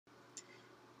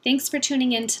Thanks for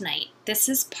tuning in tonight. This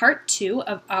is part 2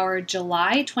 of our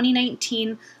July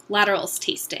 2019 Laterals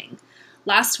tasting.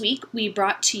 Last week, we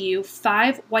brought to you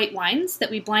 5 white wines that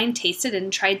we blind tasted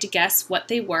and tried to guess what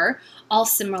they were, all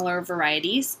similar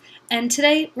varieties. And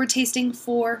today, we're tasting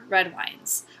 4 red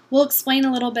wines. We'll explain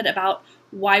a little bit about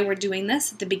why we're doing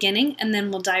this at the beginning, and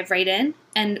then we'll dive right in,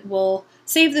 and we'll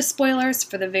save the spoilers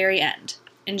for the very end.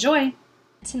 Enjoy!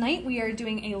 Tonight we are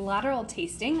doing a lateral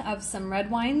tasting of some red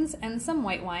wines and some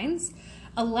white wines.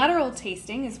 A lateral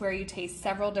tasting is where you taste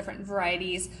several different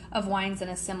varieties of wines in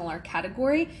a similar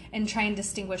category and try and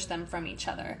distinguish them from each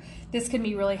other. This can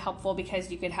be really helpful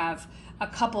because you could have a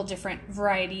couple different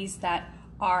varieties that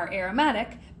are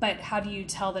aromatic, but how do you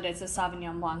tell that it's a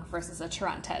Sauvignon Blanc versus a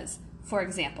Torrontés, for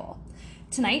example?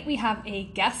 Tonight we have a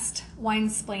guest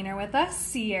wine-splainer with us,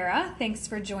 Sierra. Thanks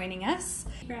for joining us.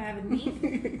 Thanks for having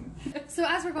me. So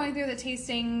as we're going through the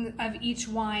tasting of each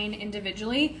wine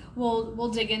individually, we'll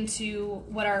dig into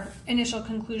what our initial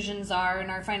conclusions are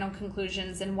and our final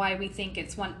conclusions and why we think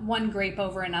it's one grape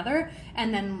over another,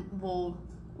 and then we'll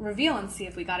reveal and see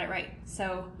if we got it right.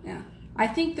 So Yeah. I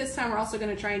think this time we're also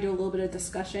going to try and do a little bit of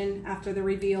discussion after the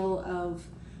reveal of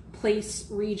place,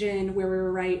 region, where we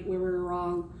were right, where we were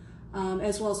wrong.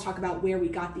 As well as talk about where we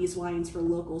got these wines for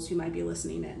locals who might be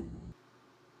listening in.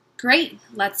 Great,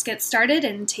 let's get started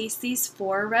and taste these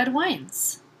 4 red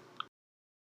wines.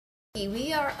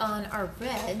 We are on our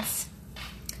reds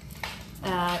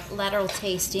lateral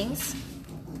tastings,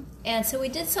 and so we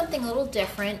did something a little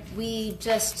different. We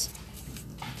just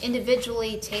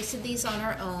individually tasted these on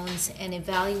our own and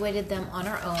evaluated them on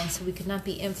our own, so we could not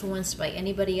be influenced by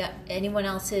anyone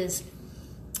else's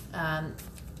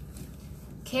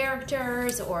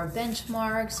characters or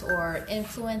benchmarks or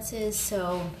influences.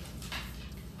 So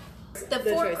the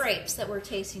 4 grapes that we're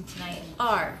tasting tonight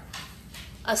are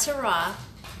a Syrah,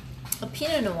 a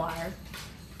Pinot Noir,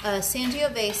 a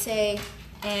Sangiovese,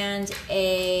 and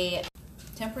a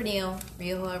Tempranillo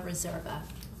Rioja Reserva.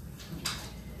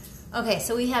 Okay,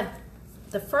 so we have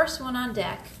the first one on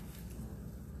deck,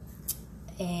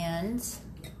 and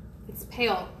It's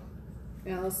pale.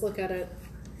 Yeah, let's look at it.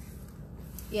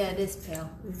 yeah, it is pale.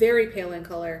 Very pale in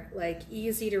color, like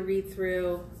easy to read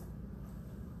through,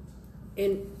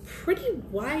 and pretty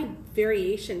wide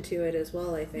variation to it as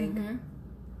well, I think.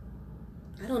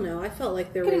 I don't know. I felt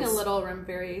like there Getting was a little rim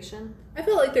variation. I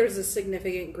felt like there was a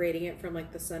significant gradient from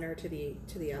like the center to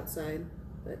the outside,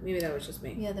 but maybe that was just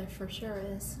me. Yeah, there for sure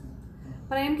is.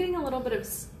 But I am getting a little bit of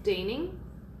staining.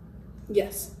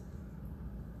 Yes.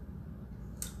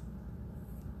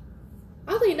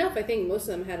 Oddly enough, I think most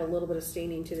of them had a little bit of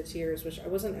staining to the tears, which I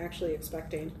wasn't actually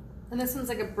expecting. And this one's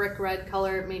like a brick red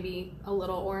color, maybe a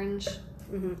little orange.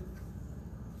 Mm-hmm.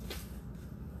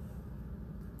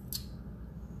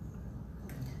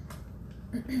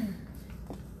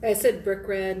 I said brick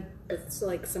red with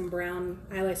like some brown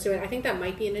highlights to it. I think that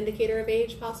might be an indicator of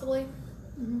age, possibly.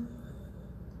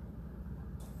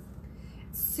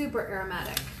 Super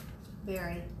aromatic.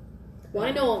 Very. Well,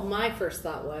 I know what my first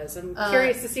thought was. I'm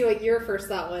curious to see what your first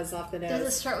thought was off the nose. Does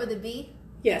it start with a B?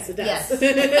 Yes, it does. Yes.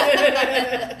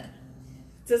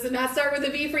 Does it not start with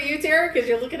a B for you, Tara? Because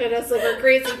you're looking at us like we're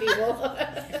crazy people.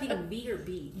 I think B or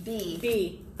B. B.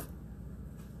 B.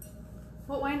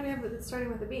 What wine do we have that's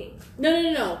starting with a B?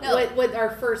 No. No. What our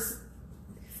first,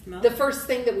 Smell? the first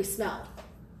thing that we smelled.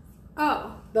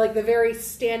 Oh. Like the very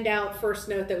standout first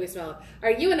note that we smelled. All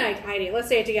right, you and I, Heidi, let's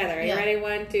say it together. Are you Yeah. ready?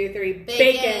 1, 2, 3.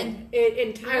 Bacon. It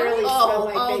entirely Oh, smelled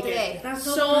like all bacon. day. That's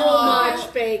So so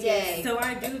much bacon. day. So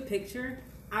I drew a picture.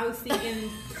 I was thinking.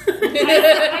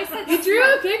 I said You drew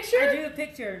a I picture? drew a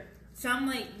picture. So I'm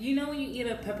like, you know when you eat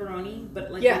a pepperoni,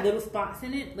 but like Yeah. the little spots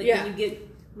in it, like Yeah. when you get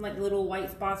like little white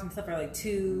spots and stuff are like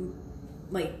too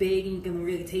like big and you can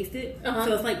really taste it. Uh-huh.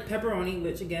 So it's like pepperoni,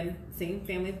 which again, same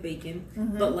family of bacon,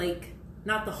 but like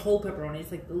not the whole pepperoni.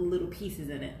 It's like the little pieces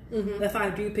in it. That's why I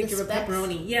drew a picture of a specks?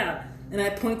 pepperoni. Yeah, and I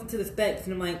pointed to the specks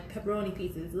and I'm like, pepperoni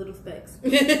pieces, little specks.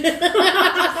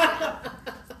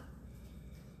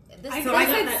 I So I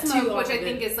got said that smoke, too which off I of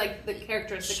think it. is like the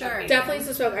characteristic Sure. of bacon. Definitely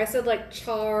some smoke. I said like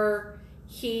char,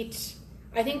 heat.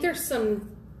 I think there's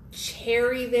some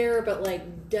cherry there, but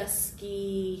like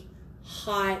dusky,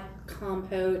 hot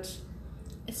compote.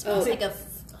 It smells like a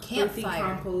Earthy campfire.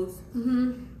 compost.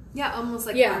 Yeah, almost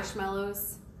like Yeah.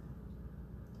 marshmallows.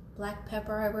 Black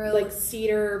pepper, I wrote. Like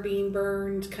cedar being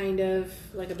burned, kind of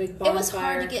like a big bonfire. it was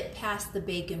hard to get past the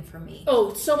bacon for me.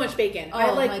 Oh, so much bacon. I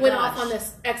Oh, like my went gosh. off on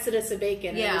this exodus of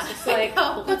bacon. Yeah. It was just I like,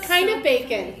 know, what it's kind so of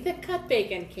bacon? funny. Thick cut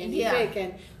bacon, candy Yeah.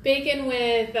 bacon. Bacon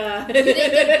with... You didn't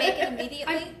get bacon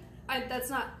immediately? That's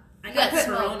not. I You got got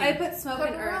pepperoni. I put smoke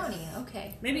and earth. Pepperoni,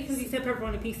 okay. Maybe because you said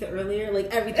pepperoni pizza earlier, like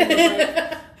everything was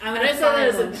like thought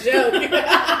that was a joke.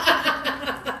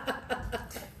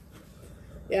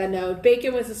 Yeah, no,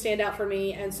 bacon was a standout for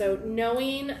me. And so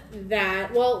knowing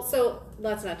that, well, so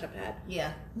let's not jump ahead.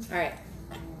 Yeah. All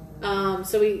right.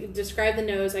 So we described the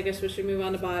nose. I guess we should move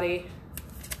on to body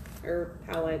or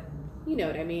palate. You know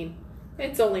what I mean.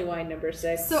 It's only wine number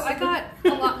 6. So I got a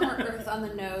lot more earth on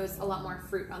the nose, a lot more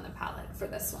fruit on the palate for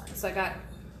this one. So I got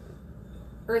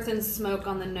earth and smoke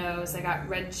on the nose. I got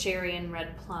red cherry and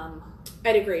red plum.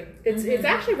 I'd agree. It's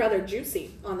actually rather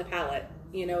juicy on the palate.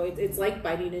 You know, it's like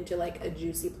biting into like a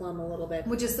juicy plum a little bit.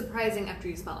 Which is surprising after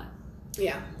you smell it.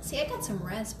 Yeah. See, I got some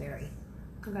raspberry.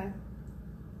 Okay.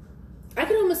 I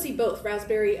can almost see both.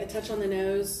 Raspberry, a touch on the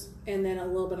nose, and then a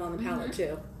little bit on the palate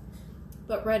too.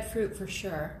 But red fruit for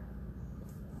sure.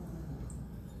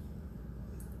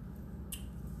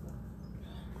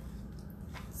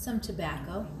 Some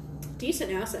tobacco.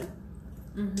 Decent acid.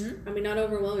 Mm-hmm. I mean, not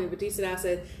overwhelming, but decent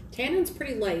acid. Tannin's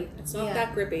pretty light. It's not Yeah.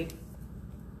 that grippy.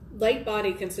 Light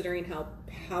body considering how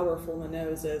powerful the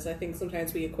nose is. I think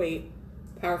sometimes we equate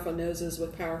powerful noses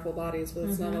with powerful bodies, but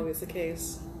it's not always the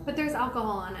case. But there's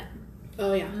alcohol on it.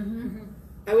 Oh, yeah.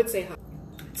 I would say hot.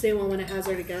 Does anyone want to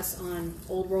hazard a guess on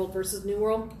Old World versus New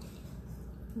World?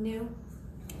 New.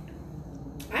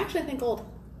 I actually think old.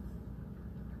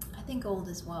 I think old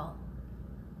as well.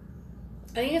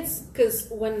 I think it's because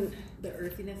when The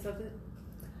earthiness of it.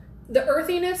 the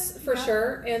earthiness for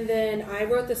sure, and then I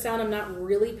wrote this down. I'm not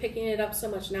really picking it up so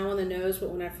much now on the nose, but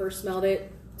when I first smelled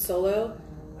it solo,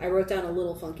 I wrote down a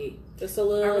little funky, just a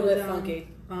little bit funky.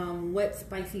 Wet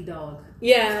spicy dog.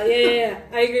 Yeah.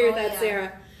 I agree with that, yeah.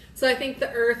 Sarah. So I think the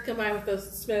earth combined with the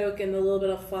smoke and the little bit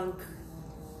of funk,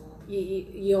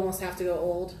 you almost have to go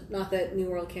old. Not that New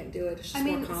World can't do it. It's just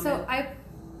more common. so I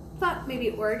thought maybe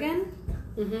Oregon,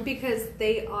 Mhm. because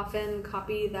they often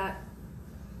copy that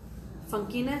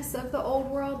funkiness of the Old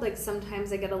World. Like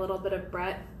sometimes I get a little bit of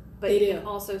Brett, but They you do. can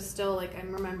also still, like,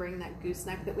 I'm remembering that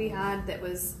gooseneck that we had that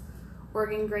was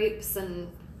Oregon grapes, and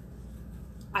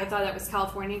I thought that was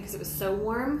California because it was so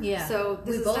warm. Yeah, So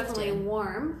this we is both definitely did.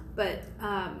 warm, but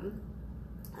I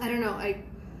don't know.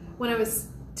 When I was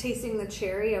tasting the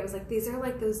cherry, I was like, these are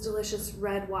like those delicious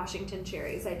red Washington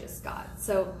cherries I just got.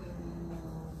 So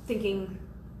thinking,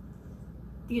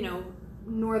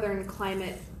 northern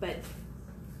climate, but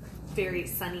very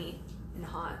sunny and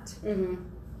hot.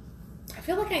 I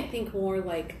feel like I think more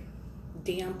like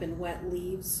damp and wet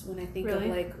leaves when I think Really?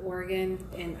 of like Oregon,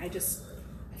 and I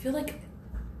feel like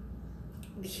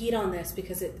the heat on this,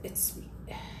 because it's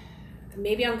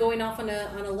maybe I'm going off on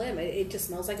a limb. It just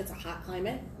smells like it's a hot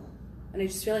climate, and I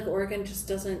just feel like Oregon just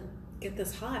doesn't get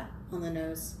this hot on the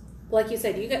nose. Like you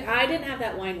said, I didn't have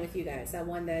that wine with you guys. That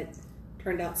one that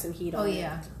turned out some heat on it.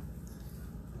 yeah.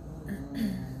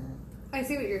 I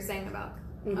see what you're saying about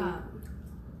Mhm.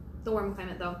 the warm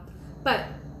climate, though. But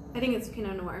I think it's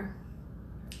Pinot Noir.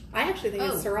 I actually think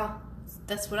it's Oh. Syrah.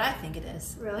 That's what I think it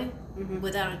is, Really?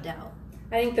 without a doubt.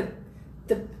 I think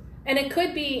the and it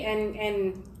could be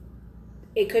and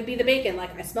it could be the bacon.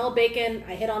 Like I smelled bacon,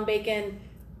 I hit on bacon,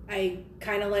 I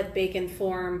kind of let bacon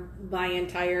form my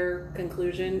entire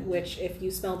conclusion. Which, if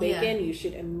you smell bacon, you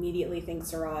should immediately think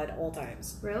Syrah at all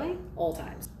times. Really? All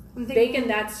times. I'm thinking Bacon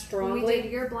that when strongly. we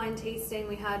did your blind tasting,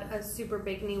 we had a super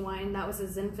bacony wine that was a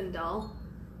Zinfandel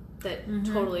that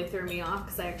totally threw me off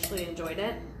because I actually enjoyed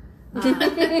it.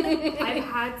 I've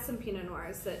had some Pinot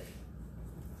Noirs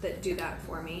that do that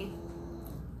for me.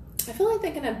 I feel like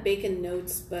they can have bacon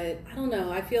notes, but I don't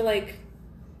know. I feel like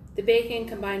the bacon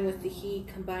combined with the heat,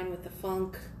 combined with the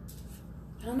funk.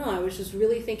 I don't know. I was just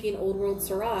really thinking Old World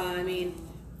Syrah. I mean,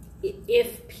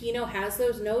 if Pinot has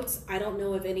those notes, I don't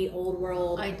know of any Old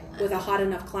World with a hot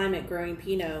enough climate growing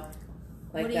Pinot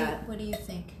like that. What do you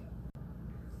think?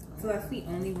 So that's the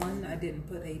only one I didn't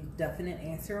put a definite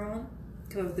answer on,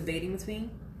 because I was debating between.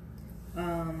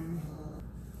 I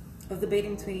was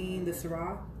debating between the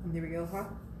Syrah and the Rioja.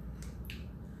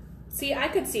 See, I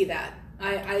could see that.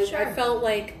 I Sure. felt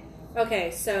like, okay,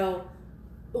 so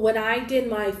when I did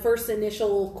my first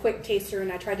initial quick taster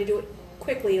and I tried to do it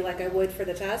quickly like I would for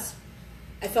the test,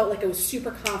 I felt like I was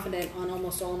super confident on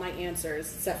almost all my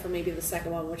answers, except for maybe the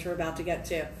second one, which we're about to get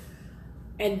to.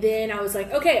 And then I was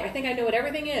like, okay, I think I know what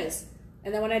everything is.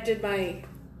 And then when I did my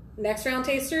next round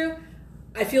taste through,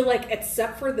 I feel like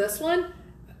except for this one,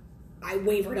 I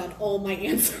wavered on all my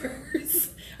answers.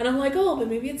 And I'm like, oh, but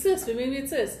maybe it's this, but maybe it's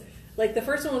this. Like the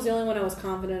first one was the only one I was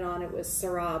confident on. It was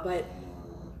Syrah, but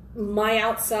my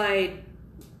outside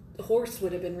horse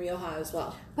would have been Rioja as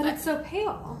well. But it's so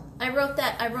pale. I wrote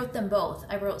them both.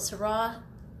 I wrote Syrah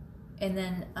and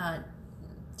then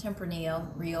Tempranillo,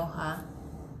 Rioja.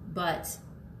 But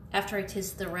after I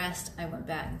tasted the rest, I went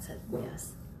back and said,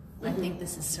 yes, I think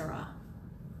this is Syrah.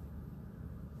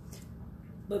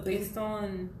 But based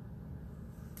on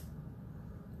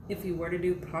if you were to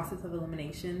do process of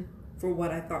elimination for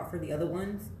what I thought for the other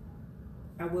ones,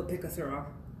 I would pick a Syrah.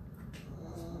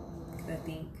 I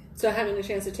think. So having the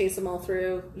chance to taste them all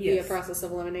through via Yes. process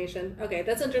of elimination. Okay,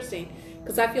 that's interesting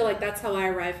because I feel like that's how I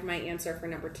arrived at my answer for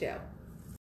number 2.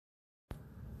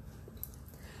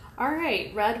 All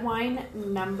right, red wine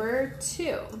number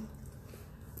 2.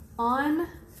 On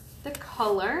the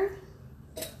color,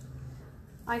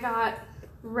 I got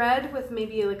red with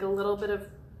maybe like a little bit of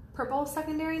purple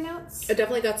secondary notes. I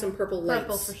definitely got some purple lights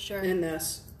Purple for sure. in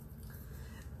this.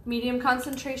 Medium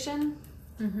concentration.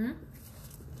 Mm-hmm.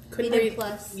 Couldn't Medium read.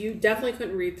 plus. You definitely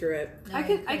couldn't read through it. No,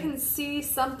 I can see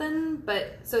something,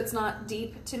 but so it's not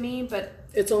deep to me, but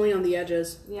It's only on the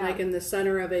edges. Yeah. Like in the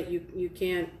center of it, you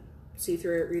can't see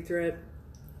through it, read through it.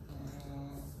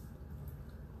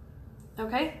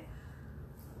 okay.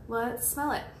 Let's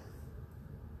smell it.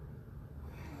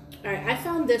 All right, I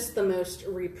found this the most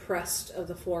repressed of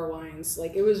the 4 wines.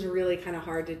 Like it was really kind of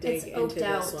hard to dig It's into oaked this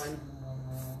out. one.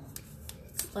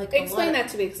 Like Explain that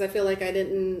to me because I feel like I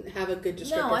didn't have a good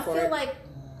descriptor No, I for feel it. like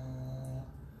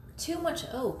too much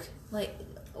oak. Like,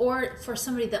 or for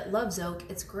somebody that loves oak,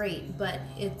 it's great, but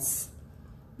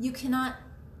you cannot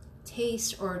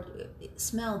taste or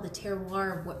smell the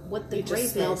terroir of what the You grape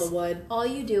just smell is. the wood. All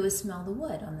you do is smell the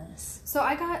wood on this. So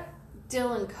I got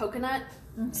dill and coconut.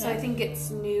 So I think it's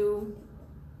new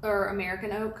or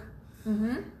American oak.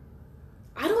 Mm-hmm.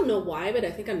 I don't know why, but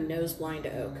I think I'm nose blind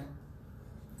to oak.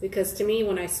 Because to me,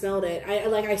 when I smelled it,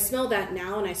 I smell that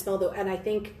now, and I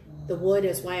think the wood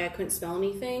is why I couldn't smell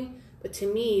anything. But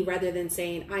to me, rather than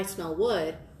saying I smell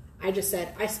wood, I just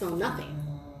said I smell nothing.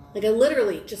 Like I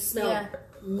literally just smelled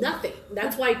nothing.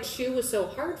 That's why 2 was so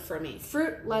hard for me.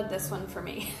 Fruit led this one for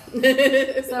me.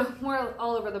 So we're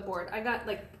all over the board. I got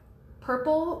like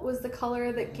purple was the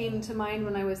color that came to mind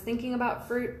when I was thinking about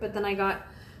fruit, but then I got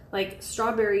like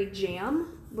strawberry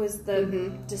jam was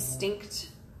the distinct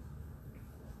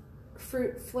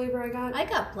fruit flavor I got. I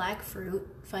got black fruit.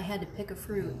 If I had to pick a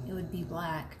fruit, it would be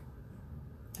black.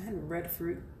 I had red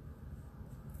fruit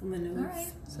on the nose. All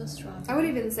right, so strong. I would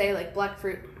even say like black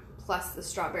fruit plus the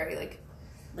strawberry,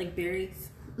 Like berries,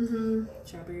 mm-hmm.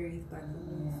 strawberries,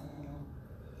 blackberries.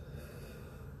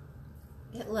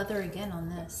 Get leather again on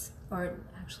this. Or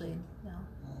actually, no.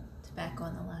 Tobacco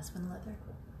on the last one, leather.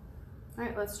 All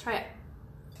right, let's try it.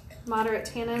 Moderate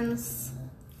tannins.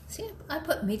 See, I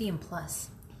put medium plus.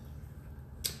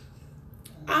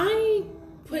 I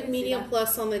put can see medium that.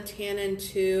 plus on the tannin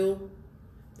too,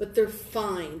 but they're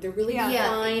fine. They're really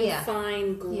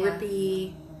fine,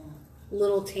 grippy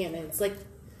little tannins. Like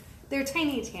They're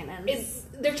tiny tannins.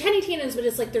 they're tiny tannins, but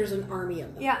it's like there's an army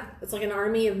of them. Yeah. It's like an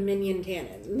army of minion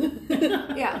tannin.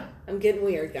 Yeah. I'm getting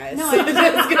weird, guys. No, Let's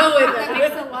go with that it.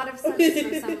 makes a lot of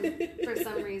sense for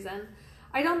some reason.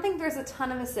 I don't think there's a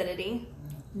ton of acidity.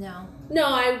 No. No,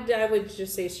 I would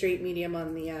just say straight medium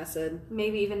on the acid.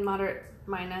 Maybe even moderate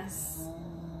minus.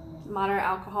 Moderate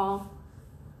alcohol.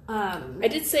 I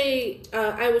did say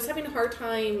I was having a hard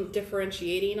time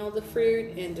differentiating all the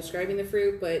fruit and describing the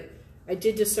fruit, but I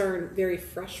did discern very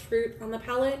fresh fruit on the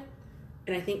palate,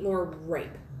 and I think more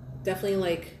ripe. Definitely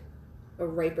like a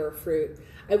riper fruit.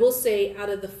 I will say, out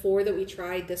of the 4 that we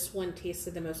tried, this one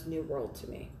tasted the most New World to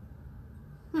me.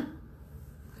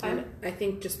 And I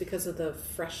think just because of the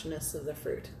freshness of the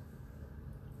fruit.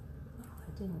 Oh,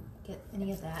 I didn't get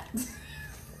any of that.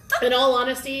 In all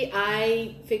honesty,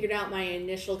 I figured out my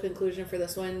initial conclusion for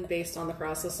this one based on the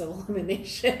process of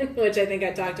elimination, which I think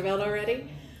I talked about already.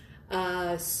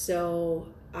 So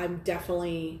I'm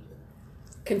definitely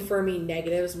confirming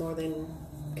negatives more than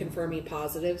confirming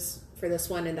positives for this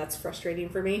one, and that's frustrating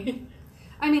for me.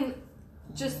 I mean,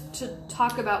 just to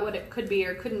talk about what it could be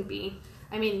or couldn't be.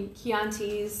 I mean,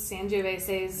 Chianti's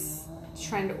Sangiovese's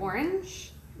Trend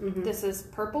Orange. Mm-hmm. This is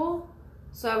purple.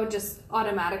 So I would just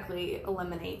automatically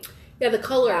eliminate. Yeah, the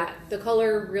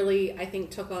color really, I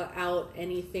think, took out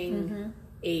anything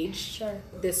aged. Sure.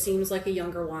 This seems like a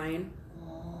younger wine.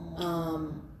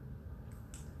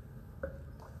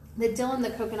 The dill and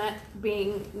the coconut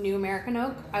being new American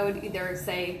oak, I would either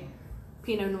say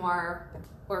Pinot Noir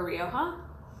or Rioja.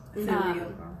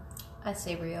 I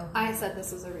say Rio. I said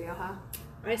this was a Rioja.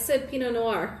 I said Pinot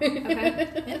Noir.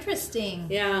 Okay. Interesting.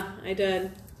 Yeah, I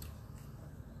did.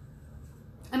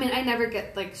 I mean, I never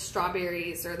get like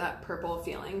strawberries or that purple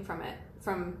feeling from it,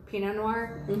 from Pinot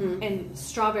Noir. Mm-hmm. And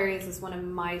strawberries is one of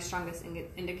my strongest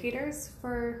indicators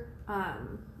for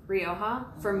Rioja.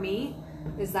 For me,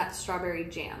 is that strawberry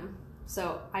jam.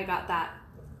 So I got that,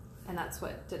 and that's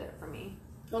what did it for me.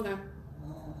 Okay.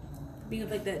 think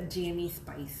of like that jammy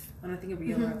spice. When I think of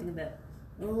Rioja, I think of that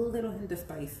little hint of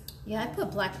spice. Yeah, I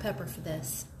put black pepper for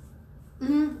this.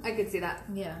 I could see that.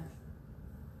 Yeah.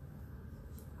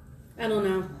 I don't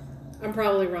know. I'm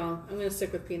probably wrong. I'm gonna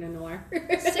stick with Pinot Noir.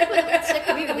 Stick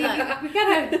with We that.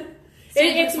 gotta.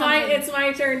 It's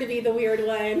my turn to be the weird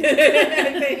one.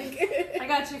 I think. I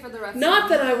got you for the rest. Not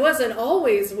that I wasn't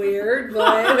always weird,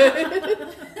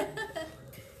 but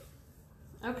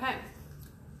Okay.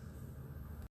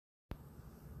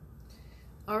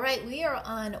 All right, we are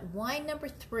on wine number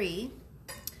 3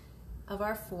 of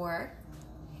our 4.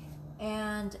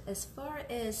 And as far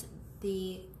as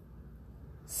the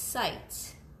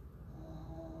site,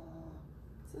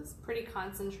 This is pretty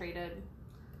concentrated.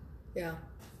 yeah.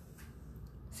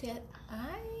 see,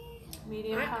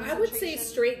 Medium I concentration. would say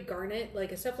straight garnet.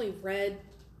 Like it's definitely red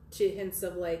to hints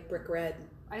of like brick red.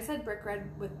 I said brick red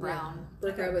with brown.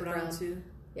 Brick red with brown. too.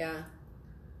 Yeah.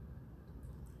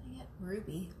 I get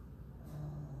ruby.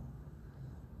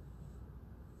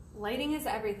 Lighting is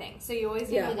everything. So you always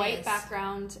need Yeah. a It white is.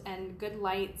 background and good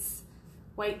lights.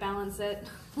 White balance it.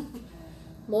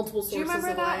 Multiple Do you sources remember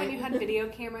of that light. when you had video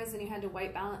cameras and you had to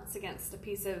white balance against a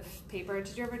piece of paper?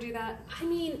 Did you ever do that? I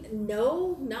mean,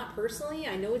 no, not personally.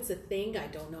 I know it's a thing. I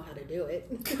don't know how to do it.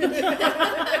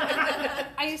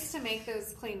 I used to make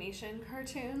those claymation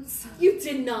cartoons. You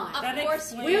did not. Of That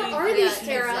course explains- you Where did. are these,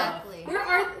 Yeah, Tara? Exactly. Where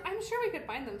are? I'm sure we could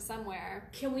find them somewhere.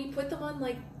 Can we put them on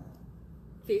like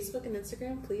Facebook and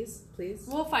Instagram, please? Please.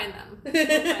 We'll find them. We'll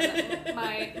find them.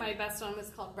 My best one was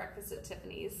called Breakfast at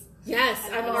Tiffany's. Yes,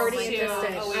 And I'm those already two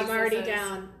interested. I'm Oasis's already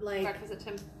down. Like Breakfast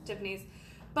at Tiffany's.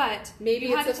 But Maybe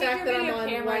you it's had the to take fact your that I'm video on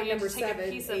camera wine and you had number to take 7,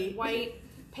 a piece 8. of white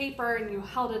paper and you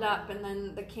held it up and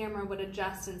then the camera would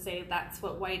adjust and say that's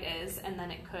what white is, and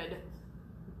then it could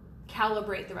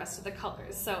calibrate the rest of the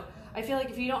colors. So I feel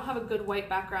like if you don't have a good white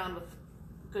background with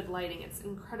good lighting, it's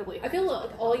incredibly I hard feel to like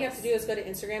tell all the you have to do is go to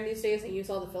Instagram these days and use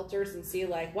all the filters and see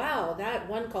like, wow, that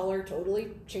one color totally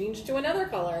changed to another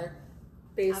color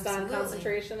based Absolutely. on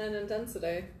concentration and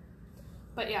intensity.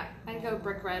 But yeah, I'd go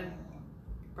brick red,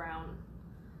 brown.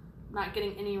 Not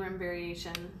getting any rim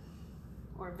variation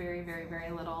or very, very, very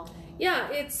little. Yeah,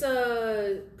 it's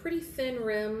a pretty thin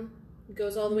rim.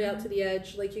 Goes all the way out to the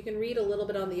edge. Like you can read a little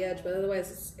bit on the edge, but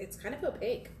otherwise it's kind of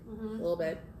opaque a little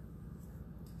bit.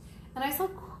 And I saw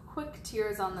quick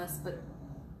tears on this, but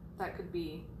that could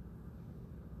be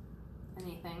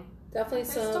anything. Definitely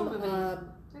They're still some moving.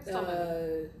 They're still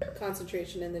moving.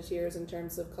 concentration in the tears in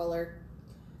terms of color.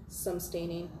 Some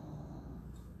staining.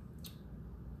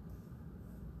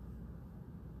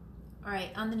 All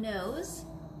right, on the nose,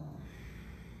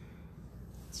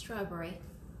 strawberry.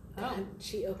 Oh. And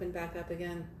she opened back up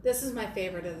again. This is my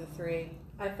favorite of the 3.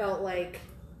 I felt like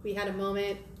we had a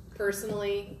moment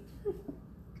personally.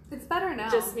 It's better now.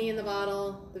 Just me in the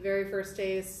bottle. The very first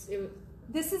taste.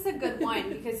 This is a good wine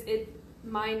because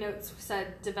my notes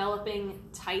said developing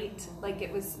tight, like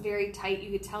it was very tight.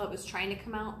 You could tell it was trying to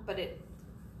come out, but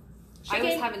I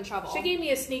was having trouble. She gave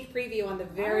me a sneak preview on the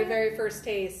very, very first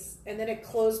taste, and then it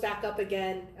closed back up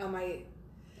again on my...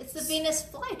 It's the Venus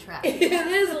flytrap. It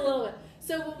is a little bit.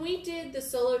 So when we did the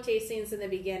solo tastings in the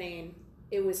beginning,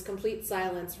 it was complete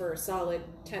silence for a solid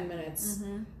 10 minutes.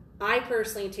 Mm-hmm. I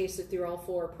personally tasted through all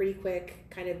 4 pretty quick,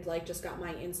 kind of like just got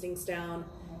my instincts down,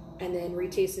 and then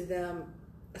retasted them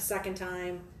a second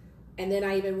time. And then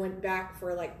I even went back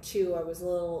for like 2. I was a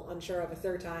little unsure of a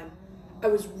third time. I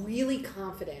was really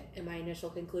confident in my initial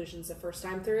conclusions the first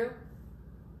time through.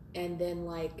 And then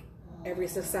like every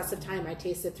successive time I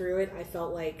tasted through it, I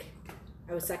felt like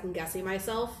I was second guessing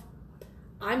myself.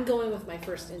 I'm going with my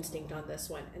first instinct on this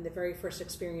one and the very first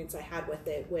experience I had with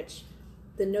it, which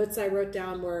the notes I wrote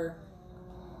down were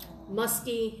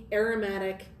musky,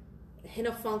 aromatic, a hint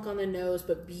of funk on the nose,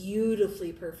 but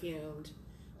beautifully perfumed.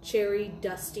 Cherry,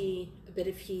 dusty, a bit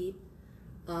of heat.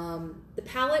 The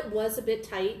palate was a bit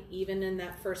tight, even in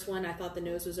that first one. I thought the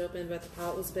nose was open, but the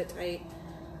palate was a bit tight.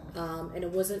 And it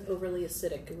wasn't overly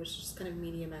acidic. It was just kind of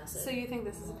medium acid. So you think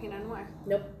this is a Pinot Noir?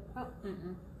 Nope. Oh.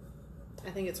 I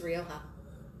think it's Rioja.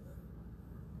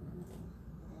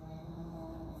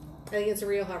 I think it's a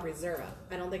Rioja Reserva.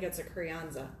 I don't think it's a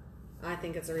Crianza. I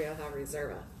think it's a Rioja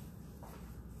Reserva.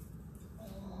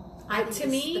 I think To this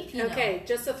is me, the Pinot. okay,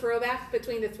 just a throwback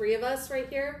between the 3 of us right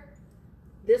here.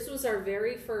 This was our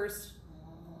very first,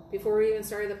 before we even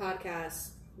started the podcast,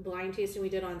 blind tasting we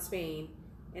did on Spain.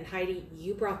 And Heidi,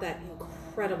 you brought that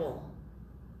incredible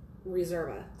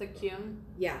Reserva. The Cume?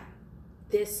 Yeah.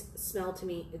 This smelled to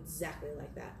me exactly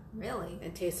like that. Really?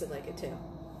 And tasted like it too.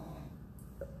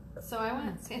 So I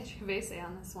went Sangiovese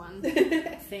on this one.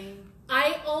 Same. I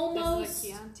This almost is a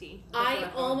Chianti.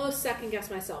 second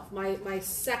guessed myself. My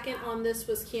second on this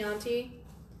was Chianti,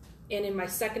 and in my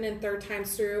second and third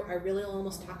times through, I really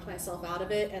almost talked myself out of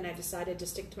it, and I decided to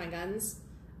stick to my guns.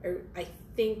 I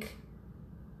think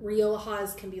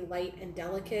Riojas can be light and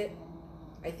delicate.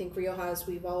 I think Riojas,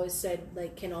 we've always said,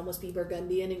 like, can almost be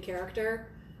Burgundian in character.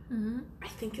 Mm-hmm. I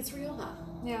think it's Rioja.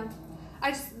 Yeah.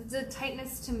 The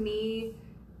tightness to me,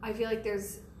 I feel like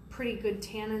there's pretty good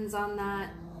tannins on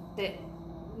that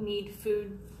need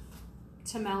food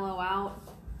to mellow out.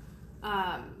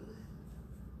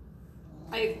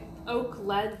 Oak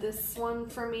led this one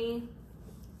for me.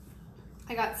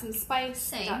 I got some spice.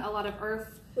 Same. I got a lot of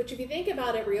earth. Which, if you think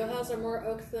about it, Riojas are more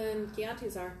oak than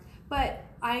Chiantis are. But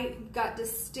I got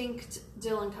distinct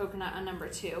dill and coconut on number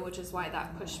 2, which is why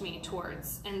that pushed me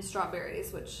towards, and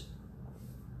strawberries, which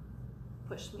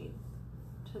pushed me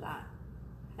to that.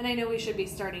 And I know we should be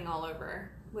starting all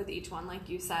over with each one, like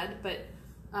you said, but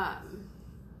I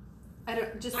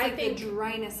think the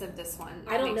dryness of this one.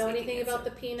 I don't makes know me think anything it's about a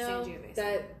the Pinot Sangiovese.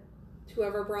 that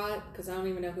whoever brought, because I don't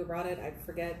even know who brought it. I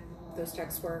forget. Those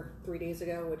texts were 3 days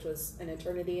ago, which was an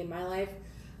eternity in my life.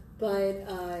 But,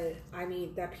 I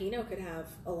mean, that Pinot could have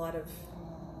a lot of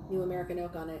New American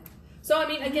oak on it. So, I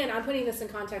mean, again, I'm putting this in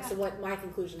context of what my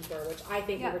conclusions were, which I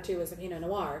think number 2 is a Pinot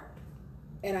Noir.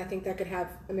 And I think that could have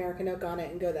American oak on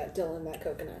it and go that dill and that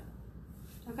coconut.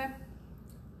 Okay.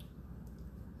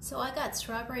 So I got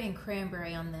strawberry and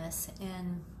cranberry on this,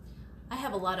 and I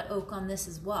have a lot of oak on this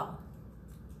as well.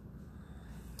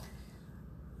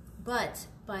 But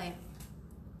by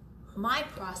my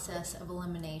process of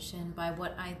elimination, by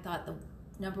what I thought the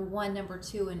number 1, number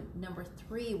 2, and number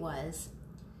 3 was,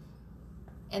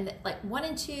 and like 1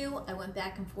 and 2, I went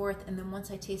back and forth, and then once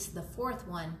I tasted the 4th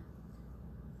one,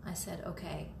 I said,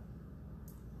 okay,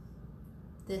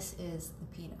 this is the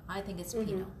Pinot. I think it's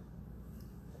Pinot.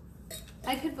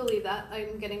 I could believe that.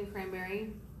 I'm getting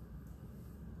cranberry.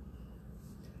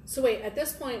 So wait, at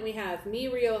this point we have me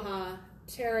Rioja,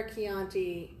 Tara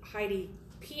Chianti, Heidi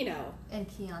Pinot, And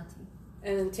Chianti.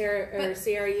 and then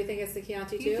Sierra, you think it's the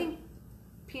Chianti Do too? you think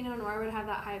Pinot Noir would have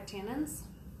that high of tannins?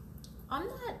 I'm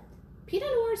not. Pinot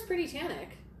Noir is pretty tannic.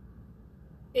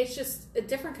 It's just a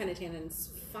different kind of tannin. It's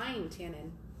fine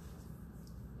tannin.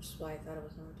 Which is why I thought it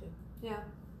was number 2. Yeah.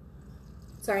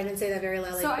 Sorry, I didn't say that very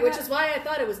loudly. So which is why I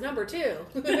thought it was number 2.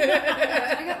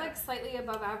 I got like slightly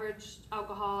above average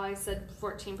alcohol. I said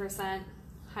 14%,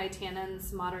 high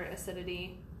tannins, moderate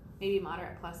acidity, maybe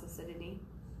moderate plus acidity.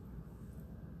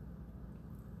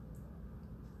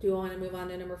 Do you want to move on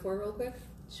to number 4 real quick?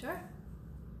 Sure.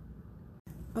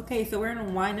 Okay, so we're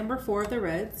on wine number 4 of the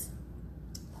reds.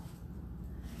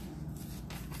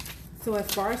 So as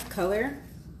far as color,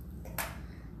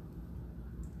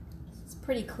 It's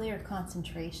pretty clear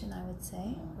concentration, I would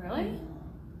say. Really?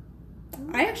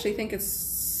 I actually think it's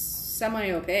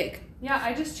semi-opaque. Yeah,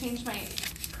 I just changed my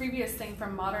previous thing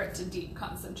from moderate to deep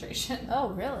concentration. Oh,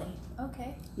 really?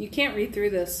 Okay. You can't read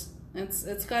through this.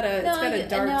 It's got a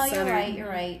dark center. You're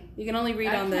right. You can only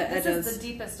read on the This edges. is the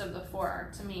deepest of the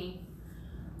 4 to me.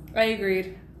 I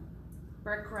agreed.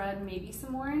 Brick red, maybe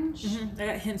some orange. I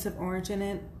got hints of orange in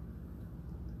it.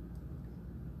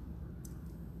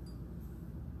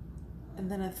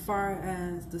 And then as far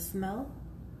as the smell,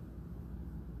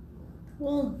 A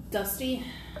little dusty.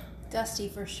 Dusty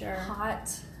for sure. Hot,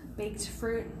 baked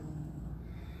fruit.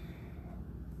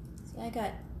 See, I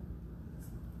got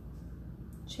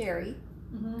cherry,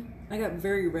 I got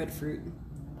very red fruit.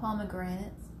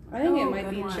 pomegranate, I think it Oh, might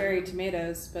good be one. cherry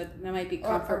tomatoes, but that might be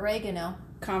or oregano.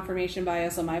 confirmation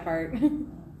bias on my part.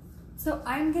 So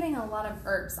I'm getting a lot of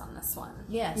herbs on this one.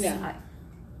 Yes. Yeah.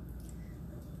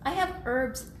 I have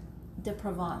herbs de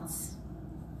Provence.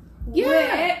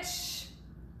 Yeah. Which,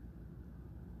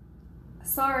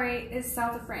 sorry, is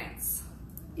south of France.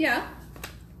 Yeah.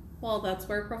 Well, that's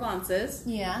where Provence is.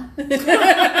 Yeah.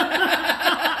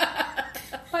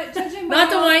 But judging by Not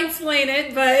to y'all's- wine explain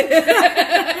it, but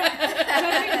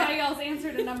judging by y'all's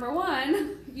answer to number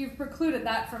 1, you've precluded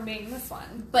that from being this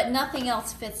one. But nothing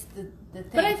else fits the thing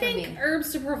but I for think me.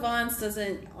 herbs de Provence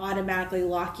doesn't automatically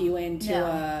lock you into No.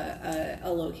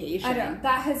 a location. I don't.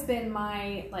 That has been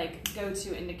my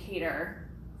go-to indicator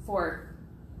for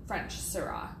French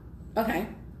Syrah. Okay.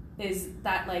 Is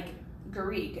that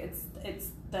Garrigue? It's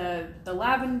the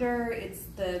lavender. It's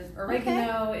the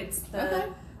oregano. It's the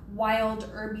Okay. wild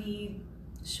herby.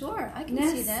 Sure, I can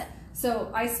Ness. see that.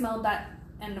 So I smelled that,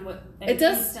 and It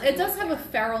does instantly was have a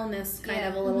there. feralness kind Yeah.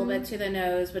 of a little bit to the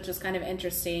nose, which is kind of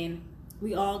interesting.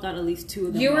 We all got at least 2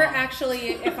 of them. You were wrong.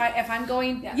 actually, if I'm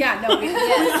going, Yeah. yeah, no,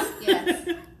 Yes,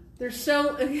 yes. they're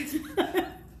so.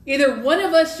 Either one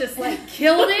of us just like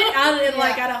killed it out of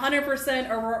like at 100%,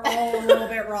 or we're all a little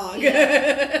bit wrong. We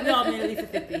all made at least a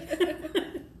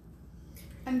 50.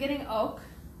 I'm getting oak.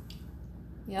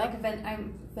 Yep. Like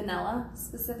I'm vanilla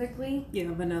specifically.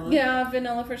 Yeah, vanilla. Yeah,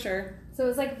 vanilla for sure. So it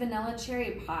was like vanilla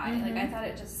cherry pie. Like I thought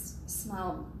it just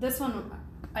smelled. This one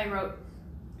I wrote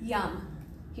yum.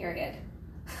 Period.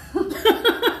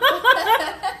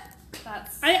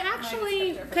 That's I my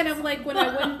actually descriptor for kind this of like when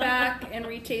I went back and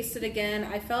retasted again,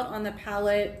 I felt on the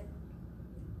palate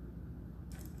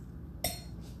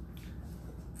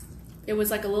it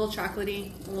was like a little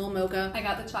chocolatey, a little mocha. I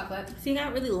got the chocolate. See,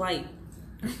 not really light.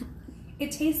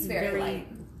 It tastes very light.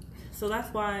 So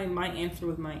that's why my answer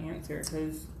was my answer,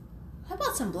 because How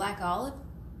about some black olive?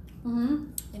 Mm-hmm.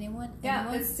 Anyone? Yeah,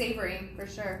 Anyone? it's savory for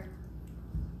sure.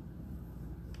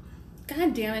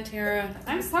 God damn it, Tara.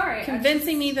 I'm sorry.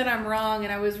 Convincing me that I'm wrong,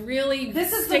 and I was really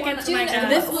This is the sticking one to that- my Dude, guns.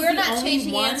 this was We're the not only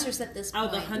changing one answers at this I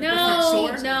point. was 100% No,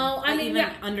 sure. no, I mean, even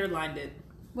yeah. underlined it.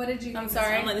 What did you? I'm think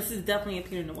sorry. I'm like, this is definitely a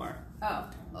Pinot Noir. Oh,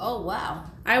 Oh, wow.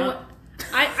 I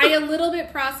a little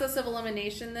bit process of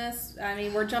elimination this. I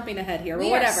mean, we're jumping ahead here, but We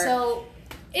are whatever. so...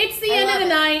 It's the I end of love the it.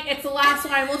 night. It's the last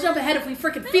one. We'll jump ahead if we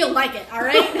freaking feel like it, all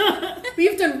right?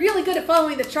 We've done really good at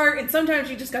following the chart, and sometimes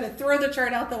you just got to throw the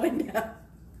chart out the window.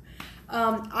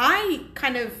 I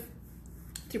kind of,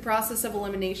 through process of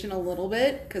elimination a little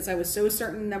bit, because I was so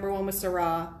certain number one was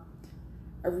Syrah.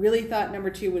 I really thought number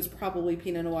two was probably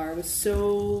Pinot Noir. I was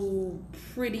so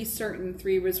pretty certain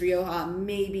three was Rioja,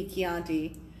 maybe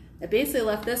Chianti. I basically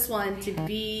left this one to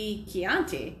be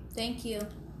Chianti. Thank you.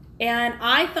 And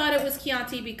I thought it was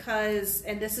Chianti because,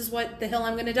 and this is what the hill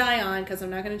I'm going to die on, because I'm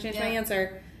not going to change my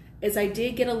answer, is I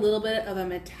did get a little bit of a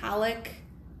metallic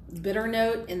bitter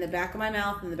note in the back of my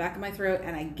mouth, in the back of my throat,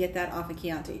 and I get that off of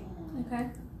Chianti. okay.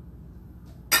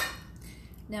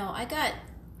 No, I got,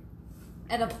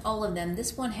 out of all of them,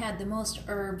 this one had the most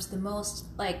herbs, the most,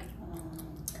 like,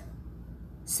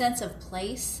 sense of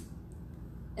place.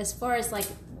 As far as, like,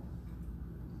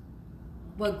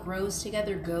 what grows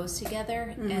together goes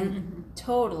together. And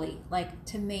totally, like,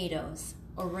 tomatoes,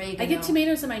 oregano. I get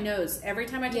tomatoes in my nose. Every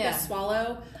time I take Yeah. a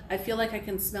swallow, I feel like I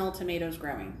can smell tomatoes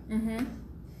growing. Mm-hmm.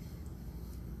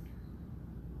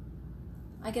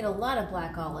 I get a lot of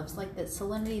black olives, like the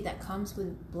salinity that comes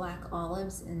with black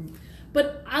olives. And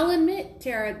But I'll admit,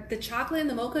 Tara, the chocolate and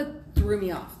the mocha threw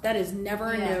me off. That is never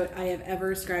a Yeah. note I have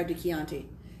ever ascribed to Chianti.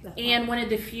 And one of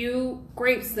the few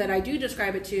grapes that I do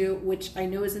describe it to, which I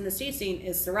know is in this tasting,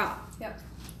 is Syrah. Yep.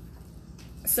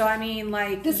 So I mean,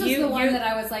 like This is the one that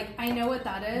I was like, I know what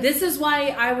that is. This is why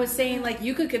I was saying, like,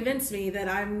 you could convince me that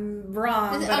I'm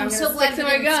wrong, but I'm I'm going so to glad stick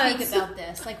we to my didn't guns. speak about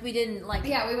this. Like, we didn't, like...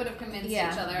 Yeah, we would have convinced each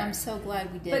other. I'm so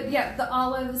glad we did. But yeah, the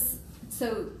olives.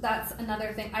 So that's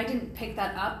another thing. I didn't pick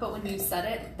that up, but when you said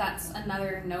it, that's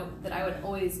another note that I would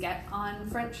always get on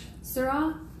French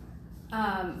Syrah,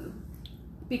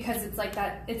 because it's like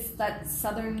that. It's that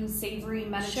southern savory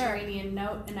Mediterranean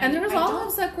note, And there was I don't-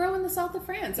 olives that grow in the south of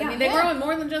France. I Yeah. mean, they Yeah. grow in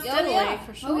more than just Oh, Italy. yeah,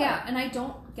 for sure. Oh yeah, and I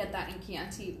don't get that in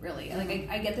Chianti really. Like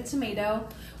I get the tomato.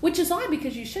 Which is odd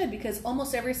because you should, because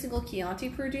almost every single Chianti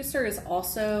producer is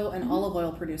also an olive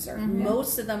oil producer.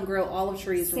 Most of them grow olive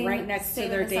trees Same- right next to same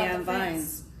their in the south damn of France.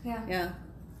 vines. Yeah. Yeah.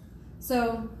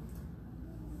 So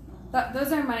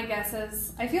those are my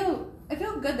guesses. I feel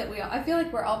good that I feel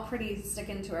like we're all pretty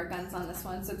sticking to our guns on this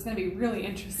one, so it's going to be really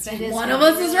interesting. It is. One of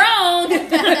us is wrong.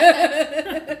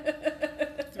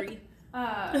 3.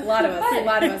 A lot of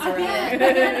us are wrong.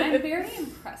 I'm very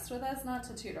impressed with us, not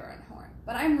to toot our own horn,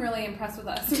 but I'm really impressed with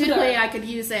us. Truthfully, I could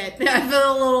use it. I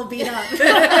feel a little beat up. Not to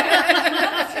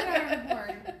toot our own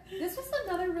horn. This was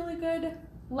another really good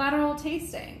lateral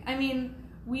tasting. I mean,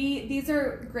 these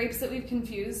are grapes that we've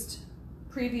confused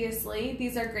previously.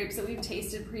 These are grapes that we've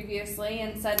tasted previously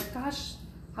and said, gosh,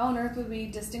 how on earth would we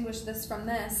distinguish this from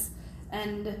this?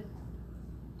 And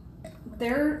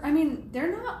they're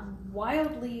not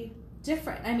wildly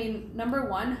different. I mean, number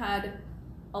one had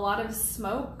a lot of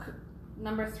smoke.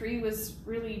 Number 3 was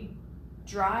really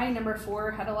dry. Number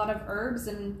 4 had a lot of herbs,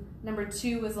 and number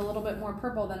 2 was a little bit more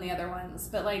purple than the other ones.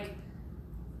 But like,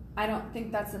 I don't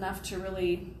think that's enough to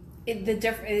really.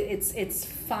 It's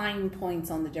fine points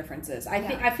on the differences.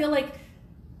 I feel like,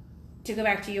 to go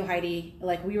back to you, Heidi,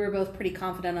 like we were both pretty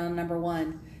confident on number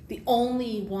 1. The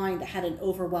only wine that had an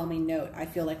overwhelming note, I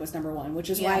feel like, was number 1, which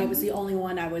is why it was the only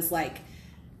one I was like,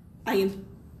 I am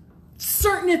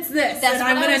certain it's this, and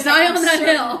I'm going to die on that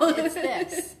hill. It's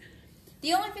this.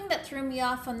 The only thing that threw me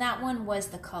off on that one was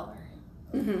the color.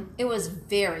 Mm-hmm. It was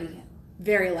very,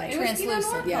 very light. It was Pinot Noir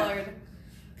Translucent, yeah. colored.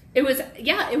 It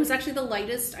was actually the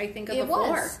lightest, I think, of the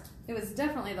 4. It was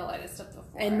definitely the lightest of the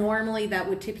four. And normally that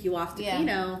would tip you off to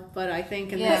Pinot, but I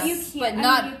think in Yeah. this... But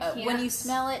not when you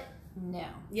smell it, no.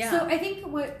 Yeah. So I think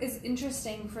what is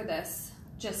interesting for this,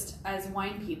 just as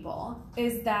wine people,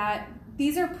 is that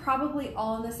these are probably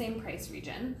all in the same price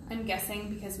region. I'm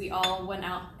guessing because we all went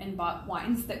out and bought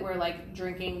wines that were like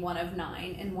drinking one of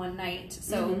 9 in one night.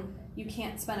 So you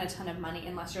can't spend a ton of money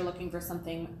unless you're looking for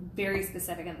something very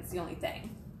specific and it's the only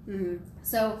thing.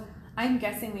 So I'm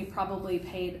guessing we probably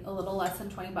paid a little less than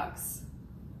 $20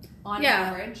 on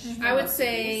average. I would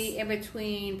say in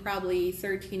between probably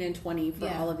 13 and 20 for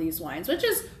all of these wines, which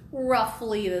is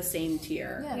roughly the same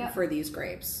tier for these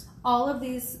grapes. All of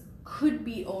these could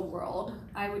be Old World.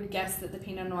 I would guess that the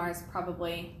Pinot Noir is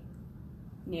probably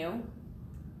New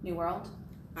World.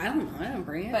 I don't know. I don't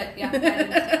bring it. But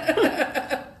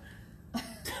yeah.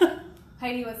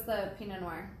 Heidi, what's the Pinot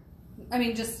Noir? I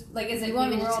mean, just like, is it New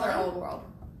World or Old World?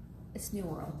 It's New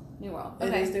World. New World.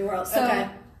 Okay. It is New World. So, okay.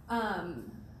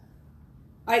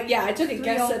 I took a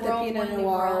guess that the Pinot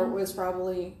Noir was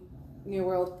probably New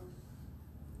World.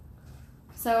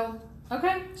 So,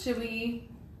 okay, should we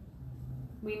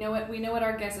know what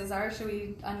our guesses are. Should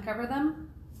we uncover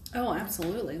them? Oh,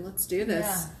 absolutely. Let's do this.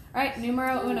 Yeah. All right,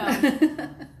 numero uno.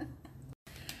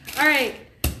 All right.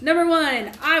 Number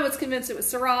 1, I was convinced it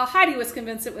was Syrah. Heidi was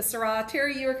convinced it was Syrah.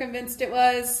 Terry, you were convinced it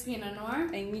was Pinot Noir.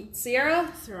 And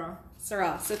Sierra? Syrah.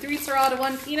 Syrah. So 3 Syrah to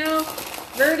 1 Pinot.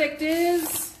 Verdict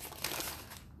is...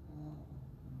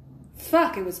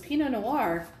 Fuck, it was Pinot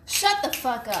Noir. Shut the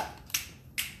fuck up.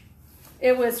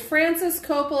 It was Francis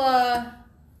Coppola...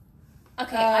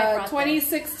 Okay, I brought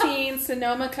 2016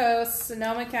 Sonoma Coast,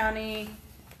 Sonoma County.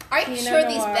 Are you Pinot sure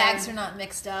these Noir. bags are not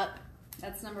mixed up?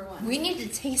 That's number 1. We need to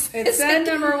taste It this. said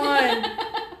number 1.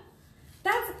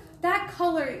 That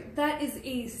color. That is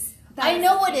a. I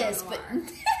know what it is, but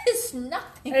it's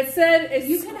nothing. It said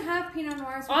You can have Pinot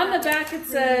Noirs. on the back. It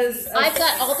says I've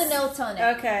got all the notes on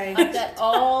it. Okay. I've got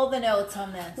all the notes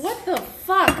on this. What the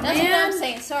fuck, That's man? what I'm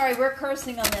saying. Sorry, we're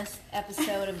cursing on this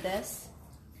episode of this.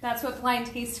 That's what blind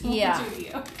tasting will do to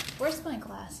you. Where's my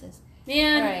glasses?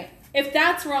 Man, All right. if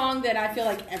that's wrong, then I feel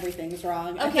like everything's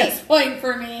wrong at Okay. this point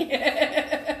for me.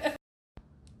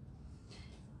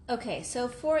 Okay, so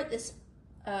for this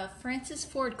Francis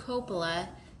Ford Coppola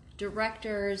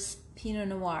director's Pinot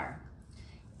Noir,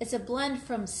 it's a blend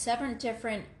from 7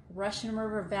 different Russian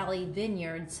River Valley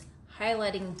vineyards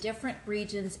highlighting different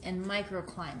regions and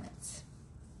microclimates.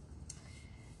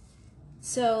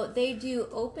 So they do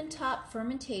open top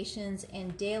fermentations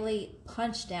and daily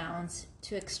punch downs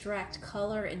to extract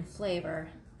color and flavor,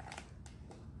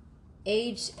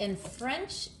 aged in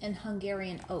French and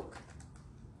Hungarian oak.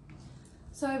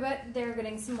 So I bet they're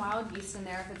getting some wild yeast in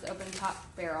there if it's open top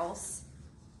barrels,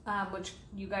 which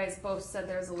you guys both said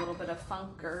there's a little bit of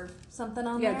funk or something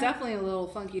on there. Yeah, definitely a little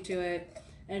funky to it.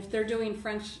 And if they're doing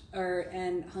French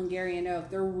and Hungarian oak,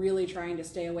 they're really trying to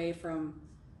stay away from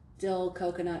dill,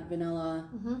 coconut, vanilla,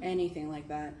 anything like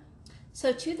that.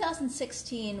 So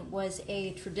 2016 was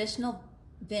a traditional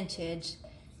vintage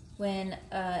when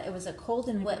it was a cold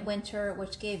and wet winter,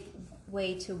 which gave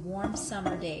way to warm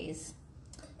summer days.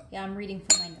 Yeah, I'm reading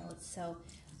from my notes. So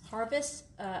harvest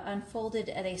unfolded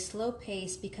at a slow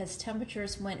pace because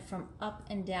temperatures went from up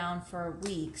and down for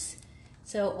weeks.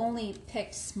 So only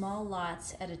picked small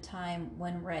lots at a time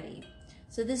when ready.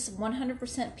 So this is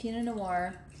 100% Pinot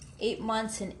Noir, 8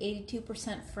 months and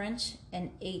 82% French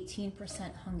and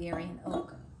 18% Hungarian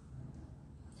oak.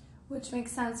 Which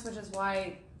makes sense, which is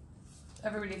why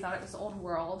everybody thought it was Old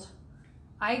World.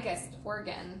 I guessed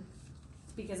Oregon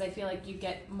because I feel like you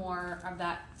get more of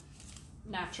that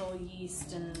natural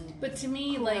yeast and But to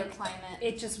me, cooler like, climate.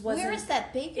 it just wasn't. Where is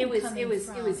that bacon It was. coming It was.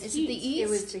 from? It was Is heat. it the east? It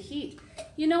was the heat.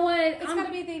 You know what? It's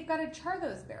gotta be. They've got to char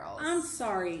those barrels. I'm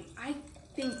sorry. I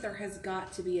think there has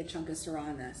got to be a chunk of Syrah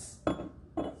in this.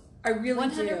 I really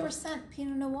 100%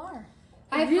 Pinot Noir.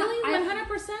 do. Really? I've-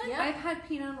 100%? Yeah. I've had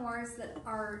Pinot Noirs that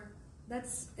are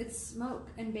it's smoke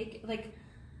and bacon like.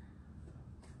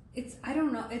 It's I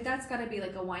don't know. That's got to be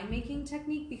like a winemaking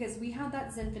technique because we had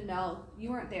that Zinfandel.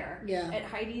 You weren't there. Yeah. At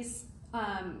Heidi's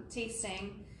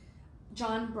tasting,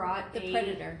 John brought The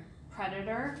a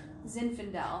Predator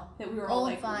Zinfandel that we were all Old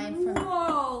like, vine from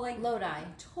whoa, like Lodi.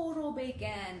 total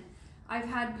bacon. I've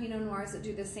had Pinot Noirs that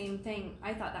do the same thing.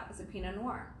 I thought that was a Pinot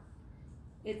Noir.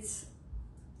 It's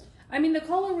I mean, the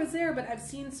color was there, but I've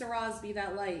seen Syrahs be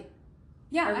that light.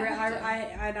 yeah.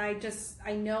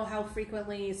 I know how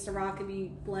frequently Syrah can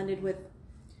be blended with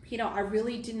Pinot. I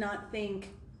really did not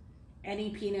think any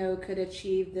Pinot could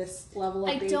achieve this level of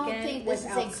I bacon don't think this is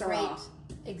without a Syrah. great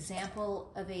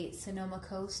example of a Sonoma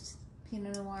Coast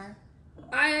Pinot Noir.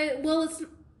 It's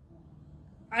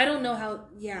I don't know how.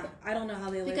 Yeah, I don't know how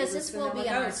they label Because this will be vanilla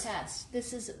on our ghost. test.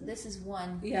 This is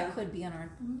one Yeah. that could be on our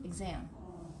exam.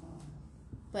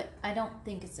 But I don't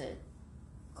think it's a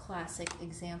classic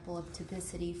example of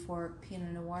typicity for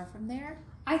Pinot Noir from there.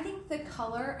 I think the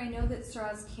color, I know that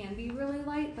Syrahs can be really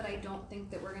light, but I don't think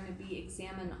that we're going to be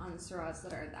examined on Syrahs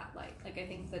that are that light. Like, I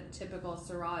think the typical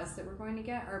Syrahs that we're going to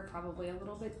get are probably a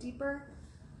little bit deeper.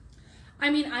 I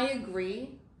mean, I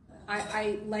agree.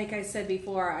 I like I said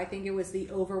before, I think it was the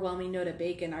overwhelming note of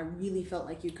bacon. I really felt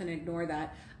like you couldn't ignore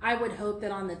that. I would hope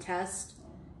that on the test,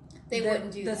 They